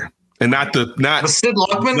Gridiron, and not the Sid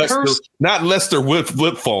Luckman curse, not Lester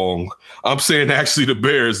Whitfong. I'm saying actually the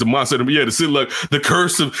Bears, the monster. The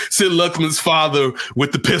curse of Sid Luckman's father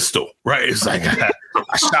with the pistol. Right? It's like I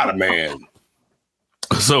shot a man.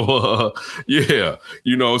 So,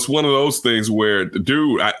 it's one of those things where,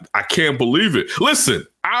 dude, I can't believe it. Listen,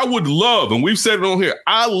 I would love, and we've said it on here,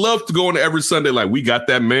 I love to go into every Sunday like, we got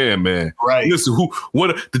that man. Right. Listen,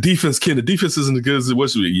 the defense isn't as good as it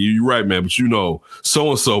was. You're right, man, but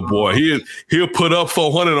so-and-so, boy, he'll put up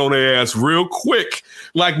 400 on their ass real quick.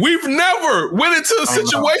 Like, we've never went into a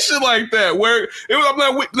situation like that where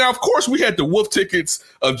now, of course, we had the wolf tickets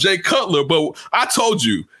of Jay Cutler, but I told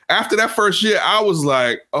you, after that first year, I was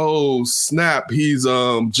like, "Oh snap, he's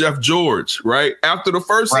Jeff George." Right after the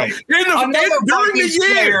first, right. During the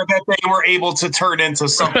year that they were able to turn into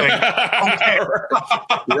something. Okay.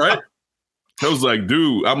 Right. I was like,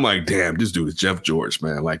 dude, I'm like, damn, this dude is Jeff George,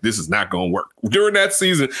 man. Like, this is not going to work. During that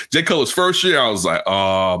season, Jay Cutler's first year, I was like,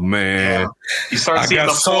 oh man. Yeah. You start seeing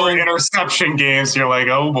the 4 interception games, you're like,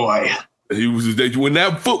 oh boy. When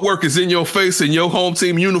that footwork is in your face in your home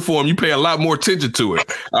team uniform, you pay a lot more attention to it.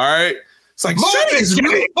 All right. It's like, move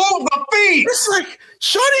the feet. It's like,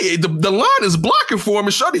 Shuddy, the line is blocking for him,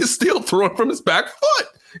 and Shuddy is still throwing from his back foot.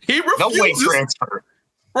 He refuses. No weight transfer.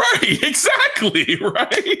 Right. Exactly.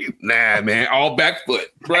 Right. Nah, man. All back foot.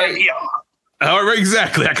 Right. Yeah. All right.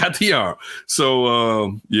 Exactly. I got the arm.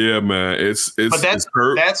 So, yeah, man. But that's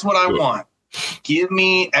what I want. Give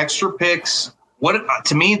me extra picks.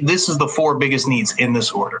 To me, this is the 4 biggest needs in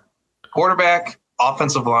this order: quarterback,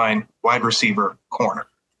 offensive line, wide receiver, corner.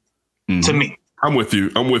 Mm-hmm. To me, I'm with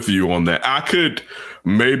you on that. I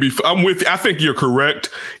think you're correct.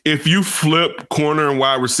 If you flip corner and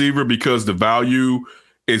wide receiver because the value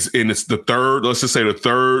is in it's the third, let's just say the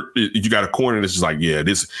third, you got a corner that's just like, yeah,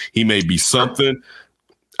 he may be something.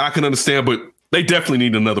 I can understand, but they definitely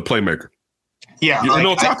need another playmaker. Yeah. And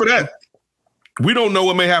on top of that, we don't know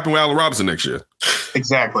what may happen with Allen Robinson next year.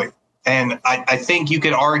 Exactly. And I think you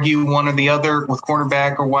could argue one or the other with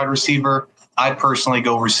cornerback or wide receiver. I personally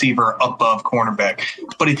go receiver above cornerback.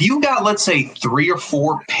 But if you got, let's say, 3 or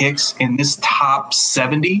 4 picks in this top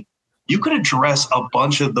 70, you could address a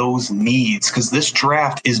bunch of those needs because this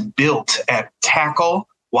draft is built at tackle,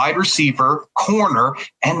 wide receiver, corner,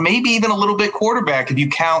 and maybe even a little bit quarterback if you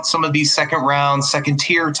count some of these second-round,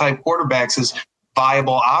 second-tier type quarterbacks as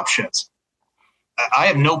viable options. I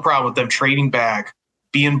have no problem with them trading back,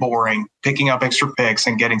 being boring, picking up extra picks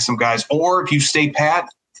and getting some guys. Or if you stay pat,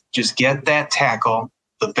 just get that tackle.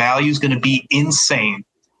 The value is going to be insane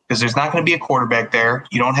because there's not going to be a quarterback there.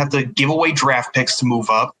 You don't have to give away draft picks to move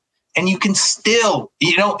up. And you can still,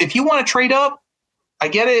 if you want to trade up, I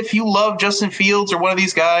get it. If you love Justin Fields or one of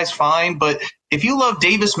these guys, fine. But if you love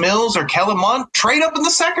Davis Mills or Kellen Mond, trade up in the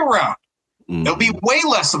second round. It'll be way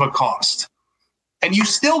less of a cost. And you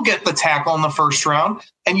still get the tackle in the first round,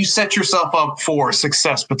 and you set yourself up for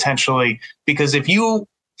success potentially. Because if you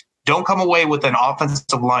don't come away with an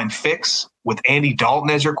offensive line fix with Andy Dalton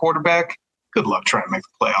as your quarterback, good luck trying to make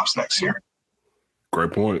the playoffs next year.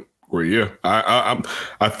 Great point. Well, yeah,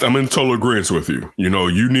 I'm in total agreement with you.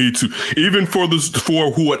 You need to, even for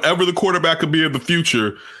whatever the quarterback could be in the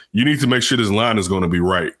future, you need to make sure this line is going to be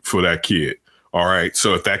right for that kid. All right.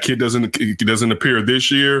 So if that kid doesn't appear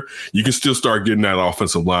this year, you can still start getting that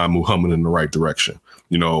offensive line humming in the right direction.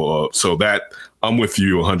 So that I'm with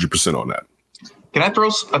you 100% on that. Can I throw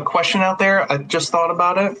a question out there? I just thought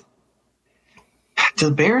about it. Do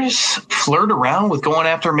the Bears flirt around with going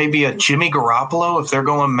after maybe a Jimmy Garoppolo if they're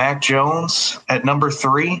going Mac Jones at number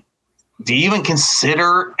 3? Do you even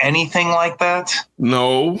consider anything like that?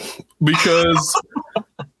 No, because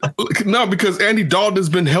Andy Dalton has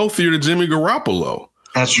been healthier than Jimmy Garoppolo.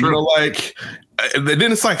 That's true.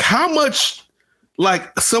 Then it's like, how much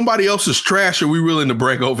somebody else's trash are we willing to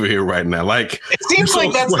break over here right now? It seems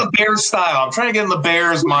like that's the Bears style. I'm trying to get in the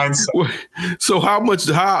Bears mindset. So how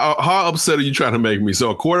upset are you trying to make me?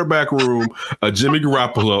 So a quarterback room, Jimmy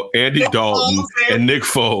Garoppolo, Andy Dalton, and Nick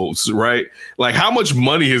Foles, right? How much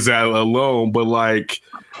money is that alone? But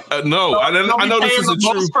no, I know this is the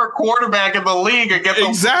most for quarterback in the league and get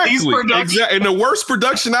exactly, and the worst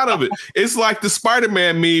production out of it. It's like the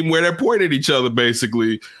Spider-Man meme where they're pointing at each other,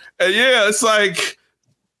 basically. Yeah, it's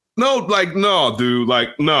no, dude.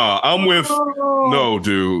 I'm with no,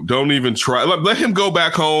 dude. Don't even try. Let him go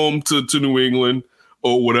back home to New England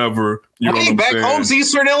or whatever. You know what I'm back saying? Home's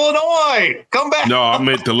Eastern Illinois. Come back. No, I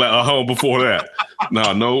meant to let home before that.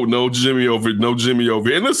 No Jimmy over.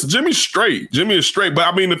 And listen, Jimmy is straight.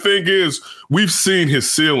 But I mean, the thing is, we've seen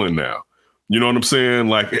his ceiling now. You know what I'm saying?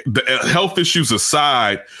 The health issues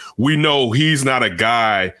aside, we know he's not a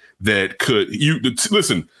guy that could.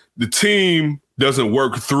 Listen. The team doesn't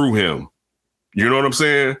work through him. You know what I'm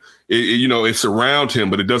saying? It's around him,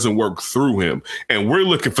 but it doesn't work through him. And we're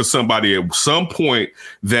looking for somebody at some point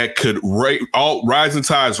that could rising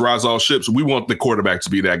tides, rise all ships. We want the quarterback to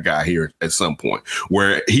be that guy here at some point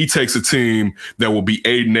where he takes a team that will be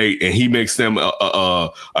 8-8 and he makes them,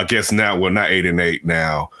 I guess now, well, not 8-8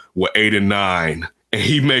 now, we're 8-9. And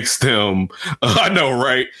he makes them, I know,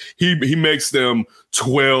 right? He makes them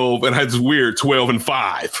 12, and it's weird,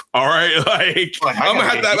 12-5. All right, I'm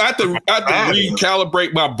gonna have to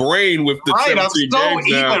recalibrate my brain with the 17 games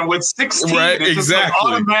now. Even with 16, right? It's exactly. Just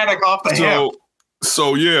automatic off the hip.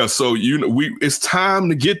 So it's time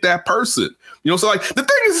to get that person. The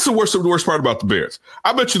thing is, this is the worst part about the Bears.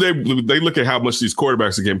 I bet you they look at how much these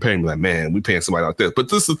quarterbacks are getting paid and like, man, we paying somebody like this. But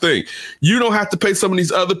this is the thing. You don't have to pay some of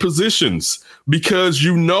these other positions because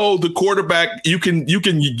the quarterback, you can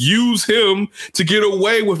use him to get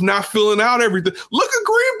away with not filling out everything. Look at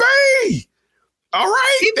Green Bay. All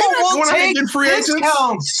right. People will take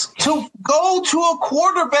discounts to go to a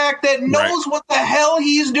quarterback that knows what the hell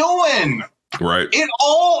he's doing. Right.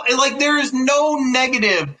 There is no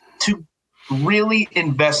negative to really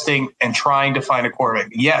investing and trying to find a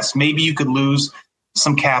quarterback. Yes, maybe you could lose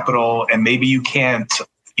some capital and maybe you can't,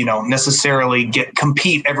 necessarily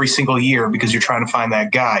compete every single year because you're trying to find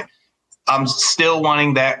that guy. I'm still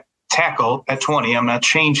wanting that tackle at 20. I'm not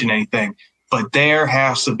changing anything, but there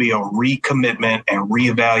has to be a recommitment and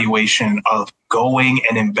reevaluation of going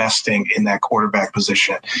and investing in that quarterback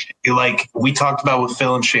position. Like we talked about with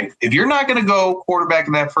Phil and Shane, if you're not going to go quarterback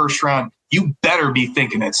in that first round, you better be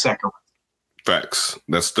thinking at second round. Facts.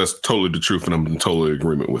 That's totally the truth, and I'm in total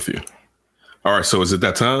agreement with you. All right, so is it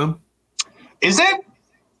that time? Is it?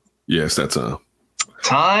 Yeah, it's that time.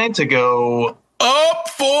 Time to go up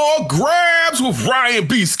for grabs with Ryan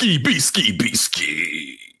B-Ski.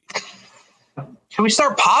 Should we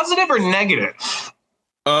start positive or negative?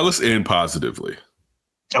 Let's end positively.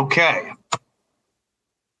 Okay.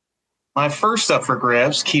 My first up for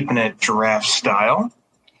grabs, keeping it draft style.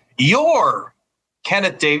 Your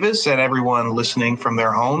Kenneth Davis and everyone listening from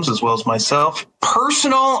their homes, as well as myself,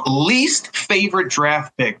 personal least favorite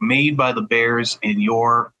draft pick made by the Bears in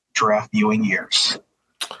your draft viewing years.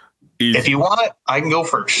 Easy. If you want it, I can go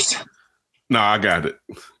first. No, I got it.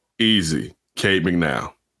 Easy. Cade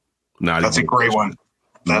McNown. That's a great one.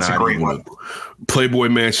 That's a great one. Playboy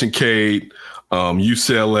Mansion Cade.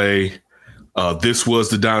 UCLA. This was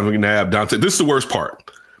the Donovan McNabb. This is the worst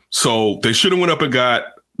part. So they should have went up and got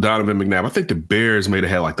Donovan McNabb. I think the Bears may have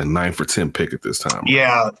had like the 9th or 10th pick at this time.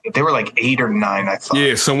 Yeah, they were like 8 or 9, I thought.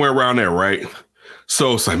 Yeah, somewhere around there, right?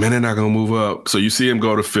 So it's like, man, they're not going to move up. So you see him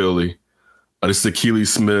go to Philly. This is Akili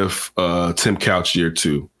Smith, Tim Couch year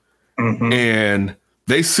 2. Mm-hmm. And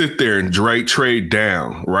they sit there and trade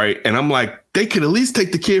down, right? And I'm like, they could at least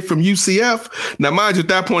take the kid from UCF. Now, mind you, at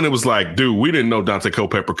that point, it was like, dude, we didn't know Dante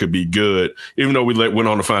Culpepper could be good, even though we went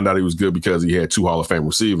on to find out he was good because he had 2 Hall of Fame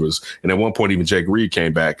receivers. And at one point, even Jake Reed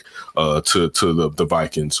came back to the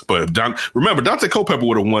Vikings. But remember, Dante Culpepper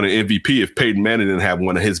would have won an MVP if Peyton Manning didn't have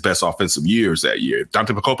one of his best offensive years that year.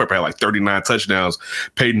 Dante Culpepper had like 39 touchdowns.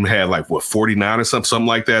 Peyton had like, 49 or something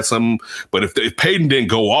like that. But if Peyton didn't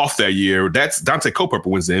go off that year, that's Dante Culpepper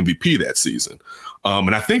wins the MVP that season.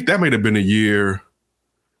 And I think that may have been a year.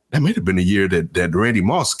 That may have been a year that Randy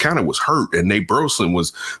Moss kind of was hurt, and Nate Burleson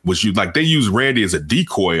was used, like they used Randy as a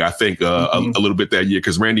decoy. I think a little bit that year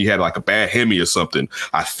because Randy had like a bad Hemi or something.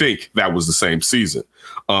 I think that was the same season.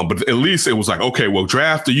 But at least it was like, okay, well,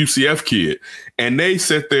 draft the UCF kid, and they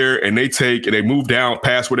sit there and they move down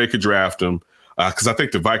past where they could draft him. Because I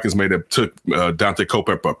think the Vikings took Dante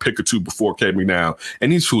Culpepper a pick or 2 before Cade McNown,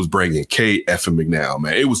 and these fools bringing Cade effing McNown,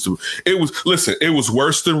 man. It was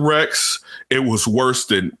worse than Rex. It wasn't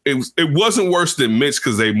worse than Mitch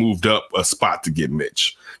because they moved up a spot to get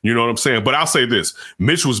Mitch. You know what I'm saying? But I'll say this: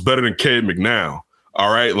 Mitch was better than Cade McNown.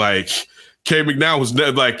 All right, like Cade McNown was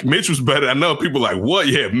like Mitch was better. I know people are like, what?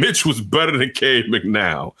 Yeah, Mitch was better than Cade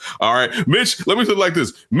McNown. All right, Mitch. Let me say it like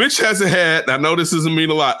this: Mitch hasn't had. I know this doesn't mean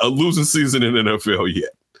a lot. A losing season in the NFL yet.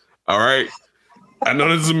 All right, I know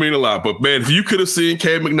this doesn't mean a lot, but man, if you could have seen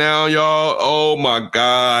Cade McNown, y'all, oh my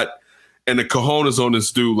God, and the cojones on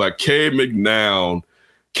this dude, like Cade McNown.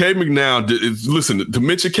 Listen, to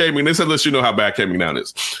mention Cade McNown, this lets you know how bad Cade McNown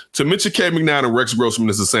is. To mention Cade McNown and Rex Grossman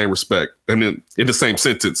is the same respect. I mean, in the same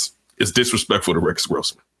sentence. It's disrespectful to Rex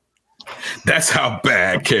Grossman. That's how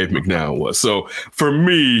bad Cade McNown was. So for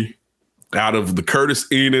me, out of the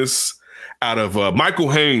Curtis Enos, out of Michael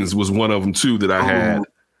Haynes was one of them too that I had.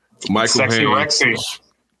 Michael Haynes, Rexy.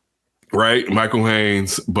 Right? Michael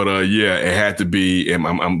Haynes. But yeah, it had to be. And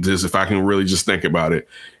I'm just, if I can really just think about it,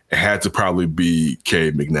 it had to probably be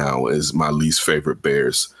Cade McNown as my least favorite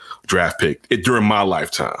Bears draft pick during my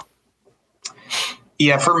lifetime.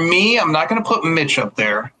 Yeah, for me, I'm not going to put Mitch up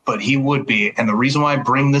there, but he would be. And the reason why I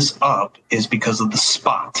bring this up is because of the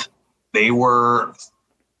spot. They were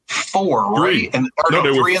 4, right? And, they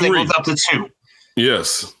were 3. And they moved up to 2.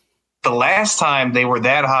 Yes. The last time they were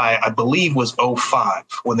that high, I believe, was 2005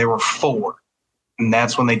 when they were 4. And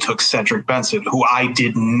that's when they took Cedric Benson, who I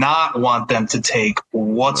did not want them to take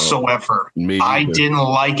whatsoever. I didn't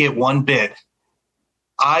like it one bit.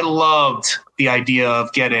 I loved the idea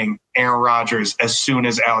of getting Aaron Rodgers as soon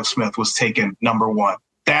as Alex Smith was taken number 1.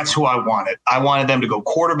 That's who I wanted. I wanted them to go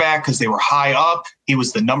quarterback because they were high up. He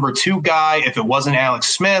was the number 2 guy. If it wasn't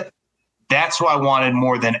Alex Smith, that's who I wanted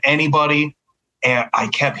more than anybody. And I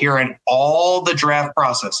kept hearing all the draft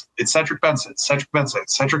process. It's Cedric Benson, Cedric Benson,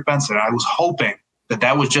 Cedric Benson. I was hoping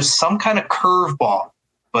that was just some kind of curveball.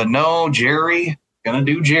 But no, Jerry, going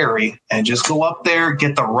to do Jerry and just go up there,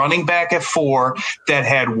 get the running back at 4 that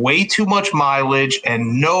had way too much mileage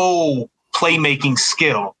and no playmaking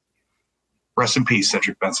skill. Rest in peace,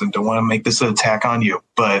 Cedric Benson. Don't want to make this an attack on you,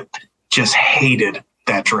 but just hated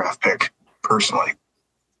that draft pick personally.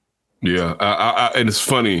 Yeah, and it's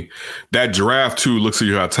funny that draft too looks at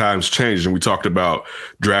you how times changed, and we talked about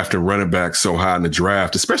drafting running backs so high in the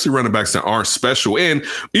draft, especially running backs that aren't special. And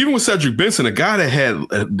even with Cedric Benson, a guy that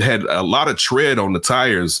had a lot of tread on the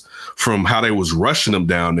tires from how they was rushing him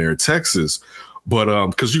down there in Texas. But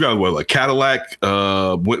because you got like Cadillac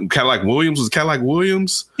Williams was Cadillac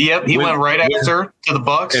Williams. Yep, he went right after to the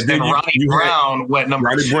Bucks, and then Ronnie Brown went number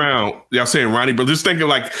 2. Ronnie Brown, y'all saying Ronnie, but just thinking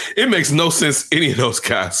like it makes no sense any of those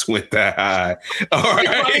guys went that high. All right,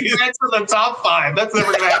 that's for the top 5. That's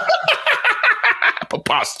never gonna happen.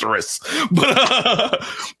 Preposterous, but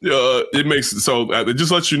it makes it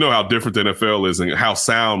just lets you know how different the NFL is and how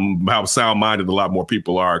sound-minded a lot more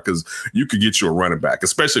people are, because you could get you a running back,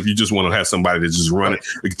 especially if you just want to have somebody that's just running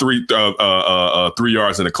like 3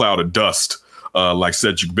 yards in a cloud of dust. Like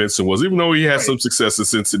Cedric Benson was, even though he had some success in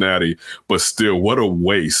Cincinnati, but still, what a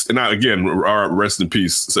waste. And again, rest in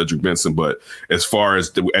peace, Cedric Benson. But as far as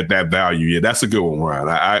at that value, yeah, that's a good one,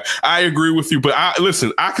 Ryan. I agree with you, but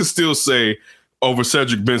listen, I could still say over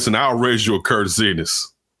Cedric Benson, I'll raise you a Curtis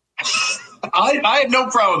Enos. I had no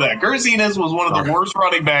problem with that. Gerzinez was one of the worst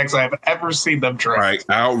running backs I've ever seen them draft. Right,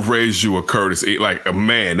 outraged you, Curtis. Like a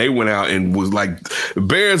man, they went out and was like,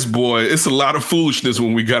 Bears boy. It's a lot of foolishness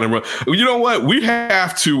when we got him run. You know what? We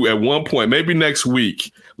have to at one point, maybe next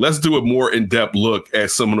week. Let's do a more in-depth look at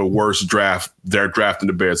some of the worst drafting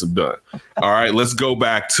the Bears have done. All right, let's go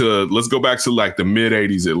back to like the mid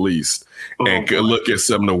 '80s at least, and look at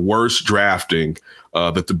some of the worst drafting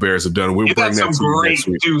that the Bears have done. We'll bring that some great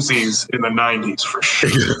doozies in the '90s for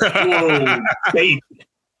sure. Whoa, baby.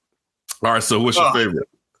 All right, so what's your favorite?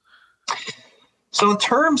 So in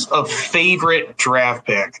terms of favorite draft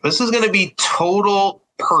pick, this is going to be total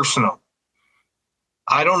personal.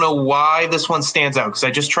 I don't know why this one stands out because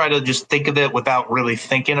I just try to just think of it without really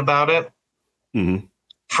thinking about it. Mm-hmm.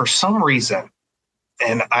 For some reason,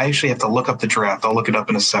 and I actually have to look up the draft. I'll look it up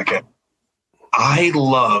in a second. I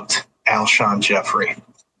loved Alshon Jeffrey.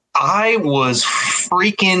 I was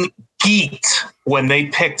freaking geeked when they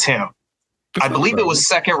picked him. I believe it was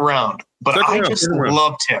second round, but I just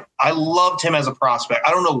loved him. I loved him as a prospect.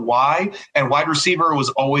 I don't know why. And wide receiver was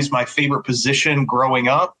always my favorite position growing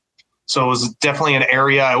up. So it was definitely an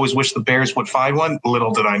area I always wish the Bears would find one.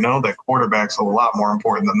 Little did I know that quarterback's a lot more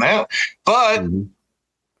important than that. But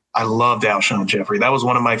I loved Alshon Jeffrey. That was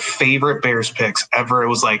one of my favorite Bears picks ever. It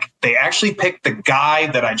was like they actually picked the guy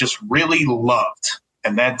that I just really loved.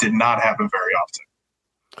 And that did not happen very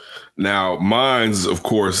often. Now, mine's, of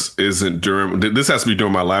course, isn't during – this has to be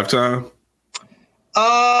during my lifetime?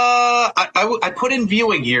 I put in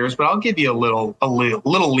viewing years, but I'll give you a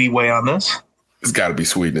little leeway on this. It's got to be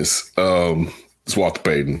Sweetness. It's Walter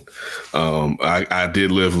Payton. I did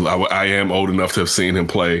live. I am old enough to have seen him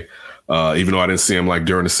play, even though I didn't see him like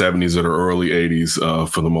during the 70s or the early 80s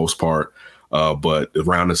for the most part. But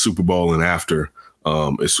around the Super Bowl and after,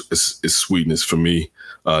 it's Sweetness for me.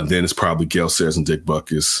 Then it's probably Gale Sayers and Dick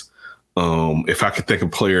Butkus. If I could think of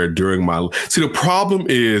a player during my see, the problem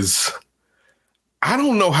is I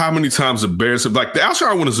don't know how many times the Bears have like the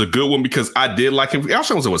Alshon one is a good one because I did like him.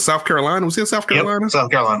 Alshon was in South Carolina. Was he in South Carolina? Yep,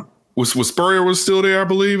 South Carolina. Was Spurrier was still there, I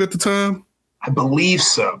believe, at the time? I believe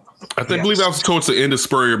so. I believe that was towards the end of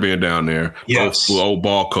Spurrier being down there. Yes. Old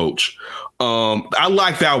ball coach. I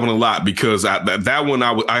like that one a lot because that one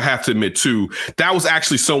I have to admit too, that was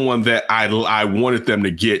actually someone that I wanted them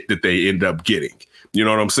to get that they end up getting. You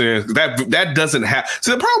know what I'm saying? That doesn't happen.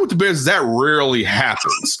 So the problem with the Bears is that rarely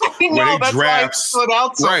happens. When they draft, stood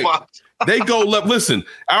out so much. They go left. Listen,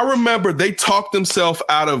 I remember they talked themselves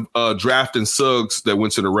out of drafting Suggs that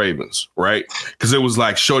went to the Ravens, right? Because it was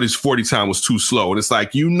like Shorty's 40 time was too slow. And it's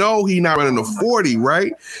like, he not running a 40,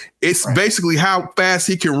 right? It's basically how fast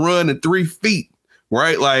he can run in 3 feet.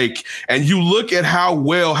 Right. Like, and you look at how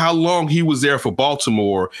long he was there for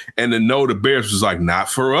Baltimore and to know the Bears was like, not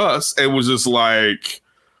for us. It was just like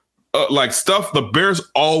stuff. The Bears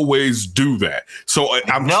always do that. So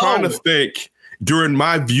I'm trying to think during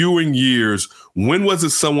my viewing years, when was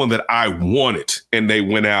it someone that I wanted and they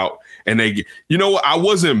went out and they, you know what? I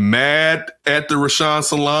wasn't mad at the Rashaan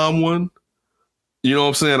Salam one. You know what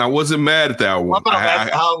I'm saying? I wasn't mad at that one.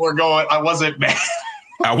 That's how we're going. I wasn't mad.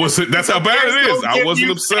 I wasn't. That's how bad it is. I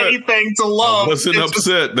wasn't upset. Anything to love. I wasn't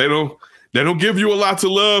upset. They don't give you a lot to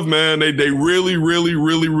love, man. They really, really,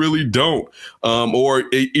 really, really don't. Or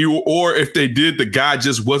if they did, the guy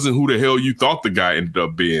just wasn't who the hell you thought the guy ended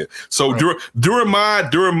up being. So during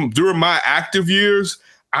my active years,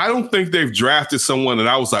 I don't think they've drafted someone that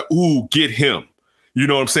I was like, ooh, get him. You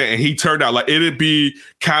know what I'm saying? And he turned out like it'd be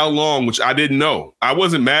Kyle Long, which I didn't know. I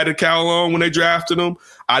wasn't mad at Kyle Long when they drafted him.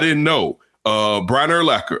 I didn't know. Brian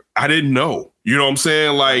Urlacher, I didn't know. You know what I'm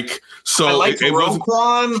saying? Like, so I liked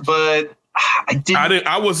Roquan, but I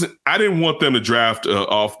didn't want them to draft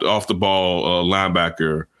off the ball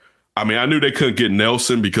linebacker. I mean, I knew they couldn't get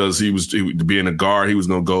Nelson because being a guard, he was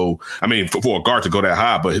going to go. I mean, for a guard to go that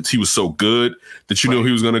high, but he was so good that you knew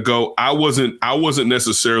he was going to go. I wasn't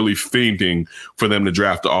necessarily fiending for them to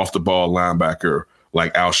draft the off the ball linebacker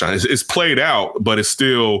like Alshon. It's played out, but it's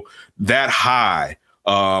still that high.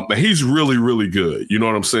 But he's really, really good. You know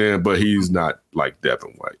what I'm saying? But he's not like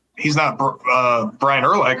Devin White. He's not Brian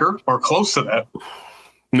Urlacher or close to that.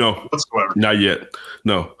 No, whatsoever. Not yet.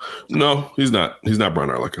 No, he's not. He's not Brian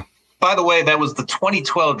Urlacher. By the way, that was the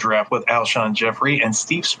 2012 draft with Alshon Jeffrey, and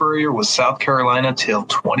Steve Spurrier was South Carolina till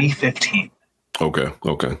 2015. Okay.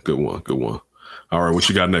 Good one. All right, what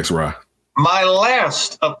you got next, Rye? My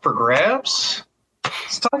last up for grabs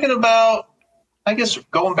is talking about, I guess,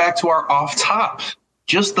 going back to our off top.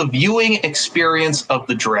 Just the viewing experience of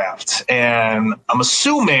the draft. And I'm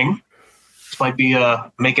assuming this might be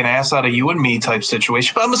a make an ass out of you and me type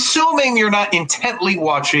situation, but I'm assuming you're not intently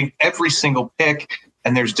watching every single pick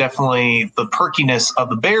and there's definitely the perkiness of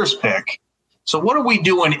the Bears pick. So what are we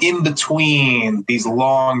doing in between these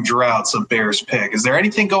long droughts of Bears pick? Is there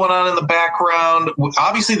anything going on in the background?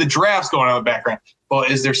 Obviously, the draft's going on in the background,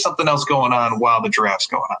 but is there something else going on while the draft's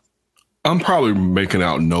going on? I'm probably making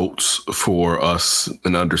out notes for us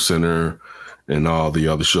and Under Center and all the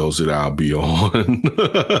other shows that I'll be on.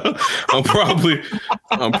 I'm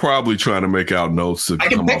probably trying to make out notes. I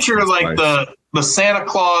can picture like the Santa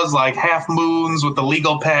Claus, like half moons with the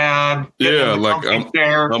legal pad. Yeah, like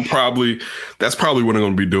I'm probably that's probably what I'm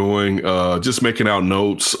going to be doing. Just making out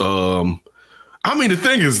notes. I mean, the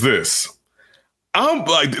thing is this.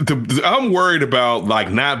 I'm worried about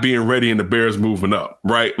like not being ready and the Bears moving up,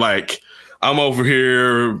 right? Like I'm over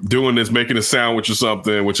here doing this, making a sandwich or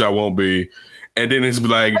something, which I won't be. And then it's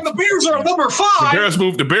like, and the Bears are number 5.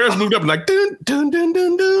 The Bears moved up and like, dun, dun, dun,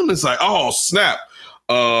 dun, dun. It's like, oh, snap.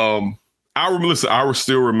 I will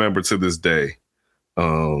still remember to this day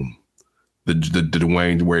the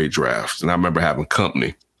Dwayne Wade draft. And I remember having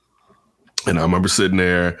company. And I remember sitting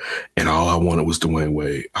there and all I wanted was Dwayne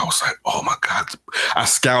Wade. I was like, oh, my God. I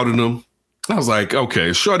scouted him. I was like, okay,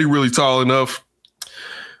 is Shorty really tall enough?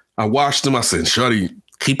 I watched him. I said, Shorty,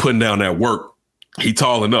 he putting down that work. He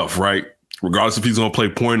tall enough, right? Regardless if he's going to play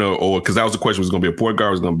point or because that was the question, was it going to be a point guard,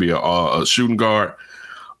 was it going to be a shooting guard?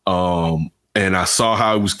 And I saw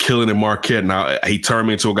how he was killing at Marquette, and he turned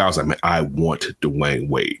me into a guy. I was like, man, I want Dwayne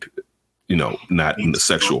Wade, not in the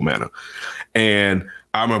sexual manner. And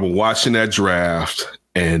I remember watching that draft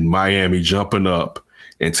and Miami jumping up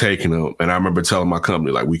and taking him. And I remember telling my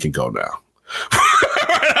company, like, we can go now.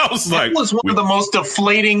 I was like, that was one of the most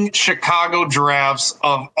deflating Chicago drafts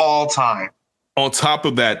of all time. On top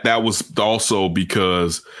of that, that was also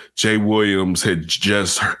because Jay Williams had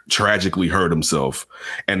just tragically hurt himself.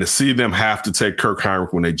 And to see them have to take Kirk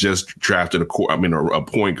Hinrich when they just drafted a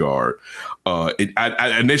point guard.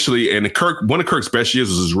 Initially, and one of Kirk's best years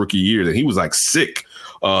was his rookie year. And he was like sick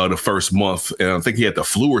the first month. And I think he had the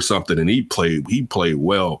flu or something. And he played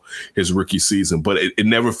well his rookie season. But it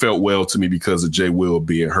never felt well to me because of Jay Will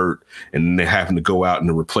being hurt and then having to go out and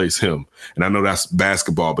to replace him. And I know that's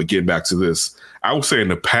basketball, but getting back to this, I would say in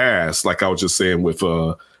the past, like I was just saying with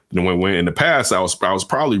when in the past, I was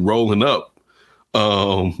probably rolling up.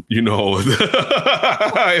 That's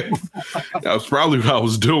probably what I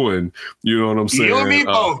was doing. You know what I'm saying? You and me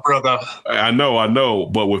both, brother. I know.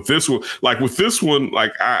 But with this one,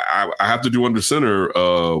 I have to do Under Center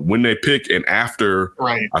when they pick and after.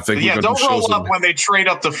 Right. I think don't roll up when they trade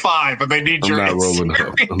up to 5 and they need your. I'm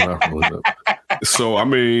not rolling up. So I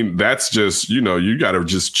mean, that's just you got to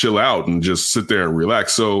just chill out and just sit there and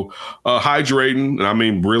relax. So hydrating, and I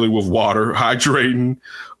mean really with water, hydrating.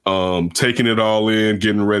 Taking it all in,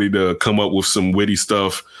 getting ready to come up with some witty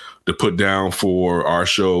stuff to put down for our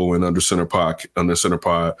show and Under Center Pod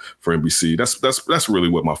for NBC. That's really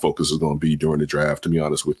what my focus is going to be during the draft, to be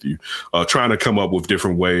honest with you. Trying to come up with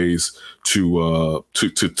different ways to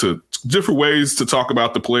different ways to talk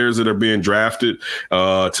about the players that are being drafted,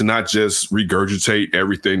 to not just regurgitate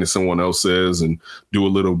everything that someone else says and do a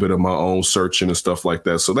little bit of my own searching and stuff like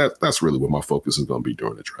that. So that's really what my focus is going to be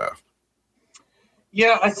during the draft.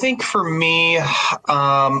 Yeah, I think for me,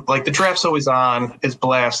 like the draft's always on, is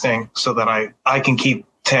blasting so that I can keep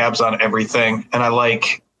tabs on everything. And I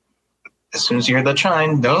like, as soon as you hear that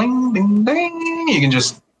chime, ding, ding, ding, you can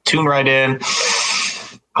just tune right in.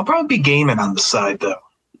 I'll probably be gaming on the side, though.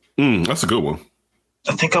 That's a good one.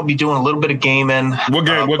 I think I'll be doing a little bit of gaming. What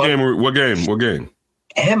game? What game?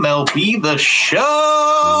 MLB The Show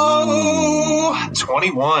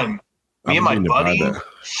 21. Me and my buddy,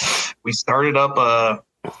 we started up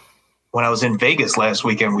when I was in Vegas last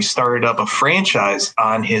weekend, we started up a franchise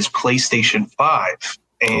on his PlayStation 5.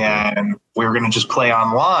 And we were going to just play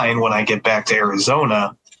online when I get back to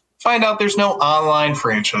Arizona. Find out there's no online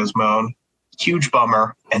franchise mode. Huge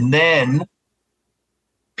bummer. And then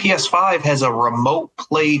PS5 has a remote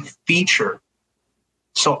play feature.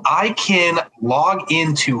 So I can log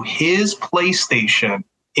into his PlayStation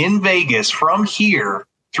in Vegas from here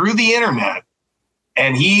through the internet.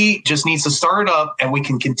 And he just needs to start up and we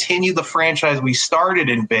can continue the franchise we started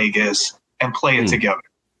in Vegas and play it together.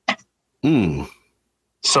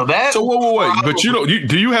 So wait. But you don't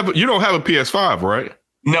have a PS5, right?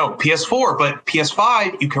 No, PS4, but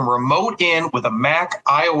PS5 you can remote in with a Mac,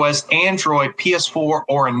 iOS, Android, PS4,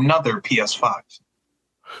 or another PS5.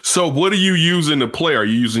 So what are you using to play? Are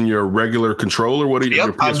you using your regular controller? What are you?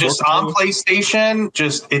 Yep, I'm just on PlayStation.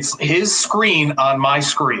 It's his screen on my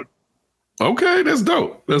screen. Okay, that's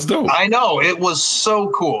dope. I know, it was so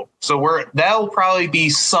cool. So that'll probably be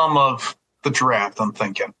some of the draft, I'm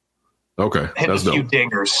thinking. Okay, hit a few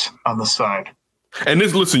dingers on the side. And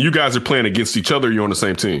listen, you guys are playing against each other. You're on the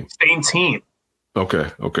same team. Same team. Okay.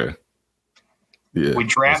 Yeah. We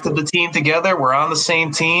drafted the team together. We're on the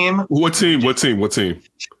same team. What team? We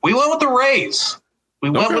went with the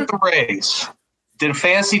Rays. Did a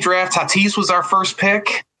fantasy draft. Tatis was our first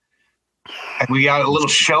pick. And we got a little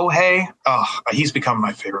Shohei. Oh, he's become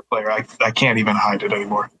my favorite player. I can't even hide it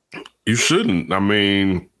anymore. You shouldn't. I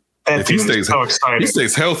mean, that if he stays so exciting. He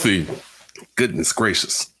stays healthy. Goodness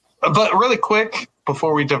gracious. But really quick,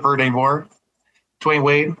 before we divert anymore, Dwayne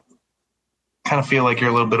Wade, kind of feel like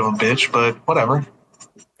you're a little bit of a bitch, but whatever.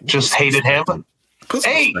 Just hated him. Put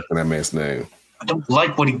some respect in that man's name. I don't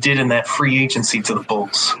like what he did in that free agency to the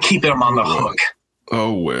Bulls. Keeping him on the hook.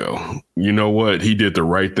 Oh, well, you know what? He did the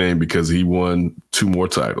right thing because he won 2 more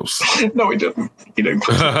titles. No, he didn't.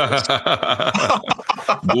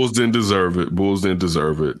 Bulls didn't deserve it.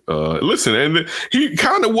 Listen, and he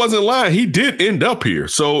kind of wasn't lying. He did end up here.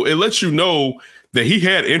 So it lets you know that he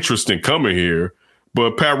had interest in coming here.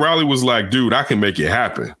 But Pat Riley was like, dude, I can make it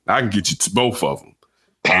happen. I can get you to both of them.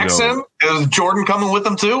 Paxson? Is Jordan coming with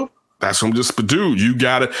them too? That's what I'm just, dude, you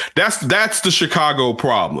got it. That's the Chicago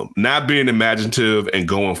problem, not being imaginative and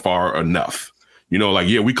going far enough.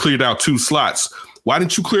 We cleared out 2 slots. Why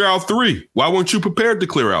didn't you clear out 3? Why weren't you prepared to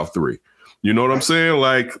clear out 3? You know what I'm saying?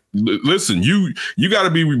 Like, listen, you got to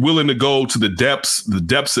be willing to go to the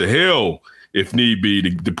depths of hell if need be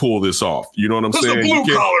to pull this off. You know what I'm saying? This is a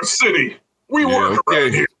blue collar city. We work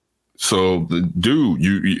around here. So, dude,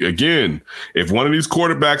 you again, if one of these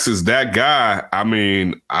quarterbacks is that guy, I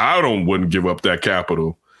mean, wouldn't give up that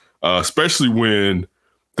capital, especially when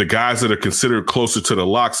the guys that are considered closer to the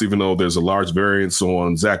locks, even though there's a large variance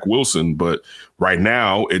on Zach Wilson. But right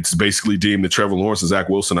now, it's basically deemed that Trevor Lawrence and Zach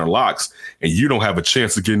Wilson are locks, and you don't have a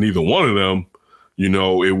chance of getting either one of them.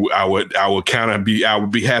 I would have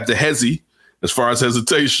the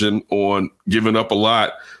hesitation on giving up a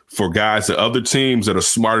lot for guys that other teams that are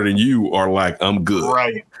smarter than you are like, I'm good.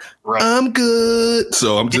 Right. I'm good.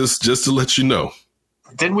 So I'm just to let you know.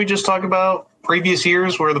 Didn't we just talk about previous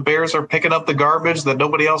years where the Bears are picking up the garbage that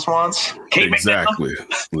nobody else wants? Exactly.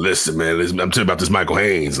 Listen, man, I'm telling you about this Michael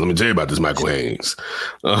Haynes. Let me tell you about this Michael Haynes.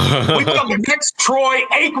 We got the next Troy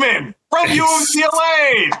Aikman from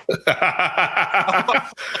UCLA.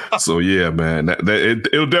 So yeah, man,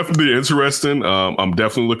 it'll definitely be interesting. I'm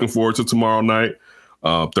definitely looking forward to tomorrow night.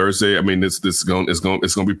 Thursday, I mean, it's going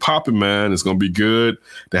to be popping, man. It's going to be good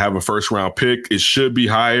to have a first round pick. It should be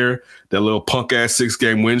higher. That little punk ass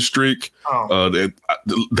 6-game win streak.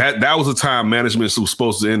 That was a time management was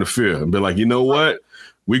supposed to interfere and be like, you know what?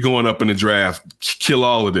 We going up in the draft, kill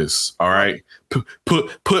all of this. All right,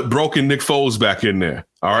 put broken Nick Foles back in there.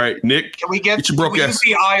 All right, Nick. Can we get your broke ass?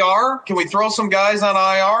 The IR? Can we throw some guys on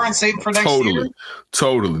IR and save it for next year?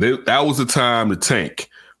 Totally. That was the time to tank.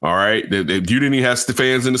 All right, you didn't even have the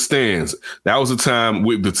fans in the stands. That was the time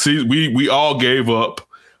we all gave up,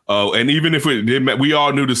 and even if we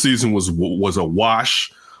all knew the season was a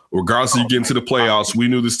wash. Regardless of you getting to the playoffs, we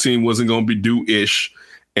knew this team wasn't going to be due-ish.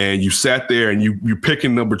 And you sat there and you're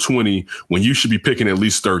picking number 20 when you should be picking at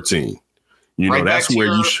least 13. That's where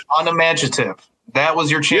you unimaginative. That was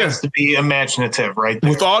your chance to be imaginative, right there.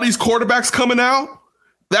 With all these quarterbacks coming out.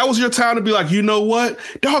 That was your time to be like, you know what,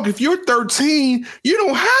 dog, if you're 13, you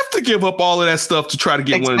don't have to give up all of that stuff to try to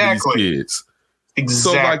get one of these kids.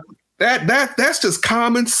 Exactly. So like that's just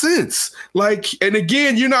common sense. Like, and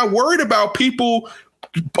again, you're not worried about people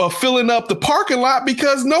filling up the parking lot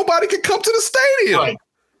because nobody can come to the stadium.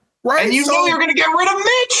 Right. And know you're going to get rid of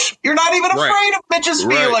Mitch. You're not even afraid of Mitch's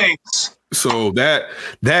feelings. So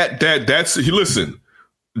that's listen,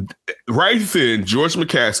 right then, George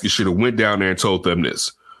McCaskey should have went down there and told them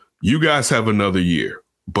this. You guys have another year,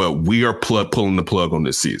 but we are pulling the plug on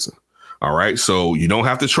this season. All right. So you don't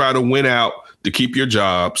have to try to win out to keep your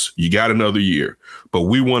jobs. You got another year, but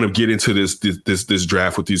we want to get into this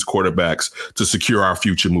draft with these quarterbacks to secure our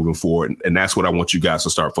future moving forward. And that's what I want you guys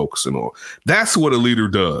to start focusing on. That's what a leader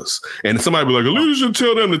does. And somebody be like, a leader should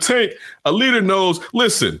tell them to tank. A leader knows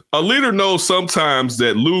sometimes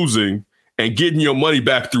that losing and getting your money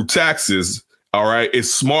back through taxes, all right,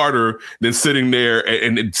 is smarter than sitting there.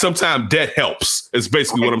 And sometimes debt helps. Is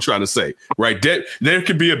basically what I'm trying to say, right? Debt, there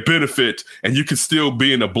can be a benefit and you can still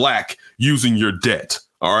be in the black using your debt.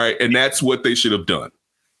 All right. And that's what they should have done.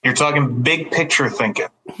 You're talking big picture thinking,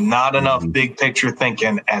 not enough big picture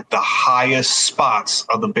thinking at the highest spots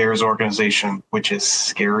of the Bears organization, which is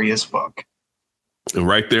scary as fuck. And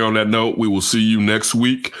right there on that note, we will see you next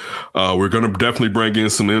week. We're going to definitely bring in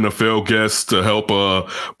some NFL guests to help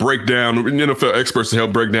break down, NFL experts to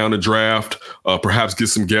help break down the draft, perhaps get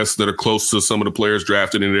some guests that are close to some of the players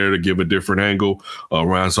drafted in there to give a different angle.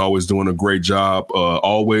 Ryan's always doing a great job.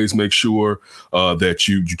 Always make sure that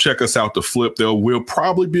you check us out to Flip. There will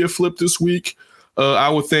probably be a Flip this week. I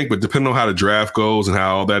would think, but depending on how the draft goes and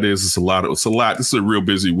how all that is, it's a lot. This is a real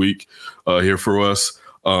busy week here for us.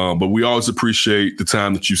 But we always appreciate the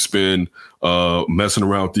time that you spend messing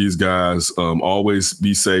around with these guys. Always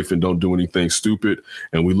be safe and don't do anything stupid.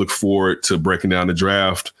 And we look forward to breaking down the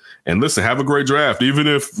draft. And listen, have a great draft. Even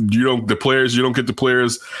if you don't get the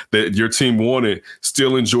players that your team wanted,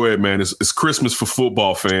 still enjoy it, man. It's Christmas for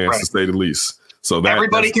football fans, to say the least. So that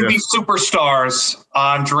everybody can be superstars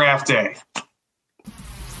on draft day.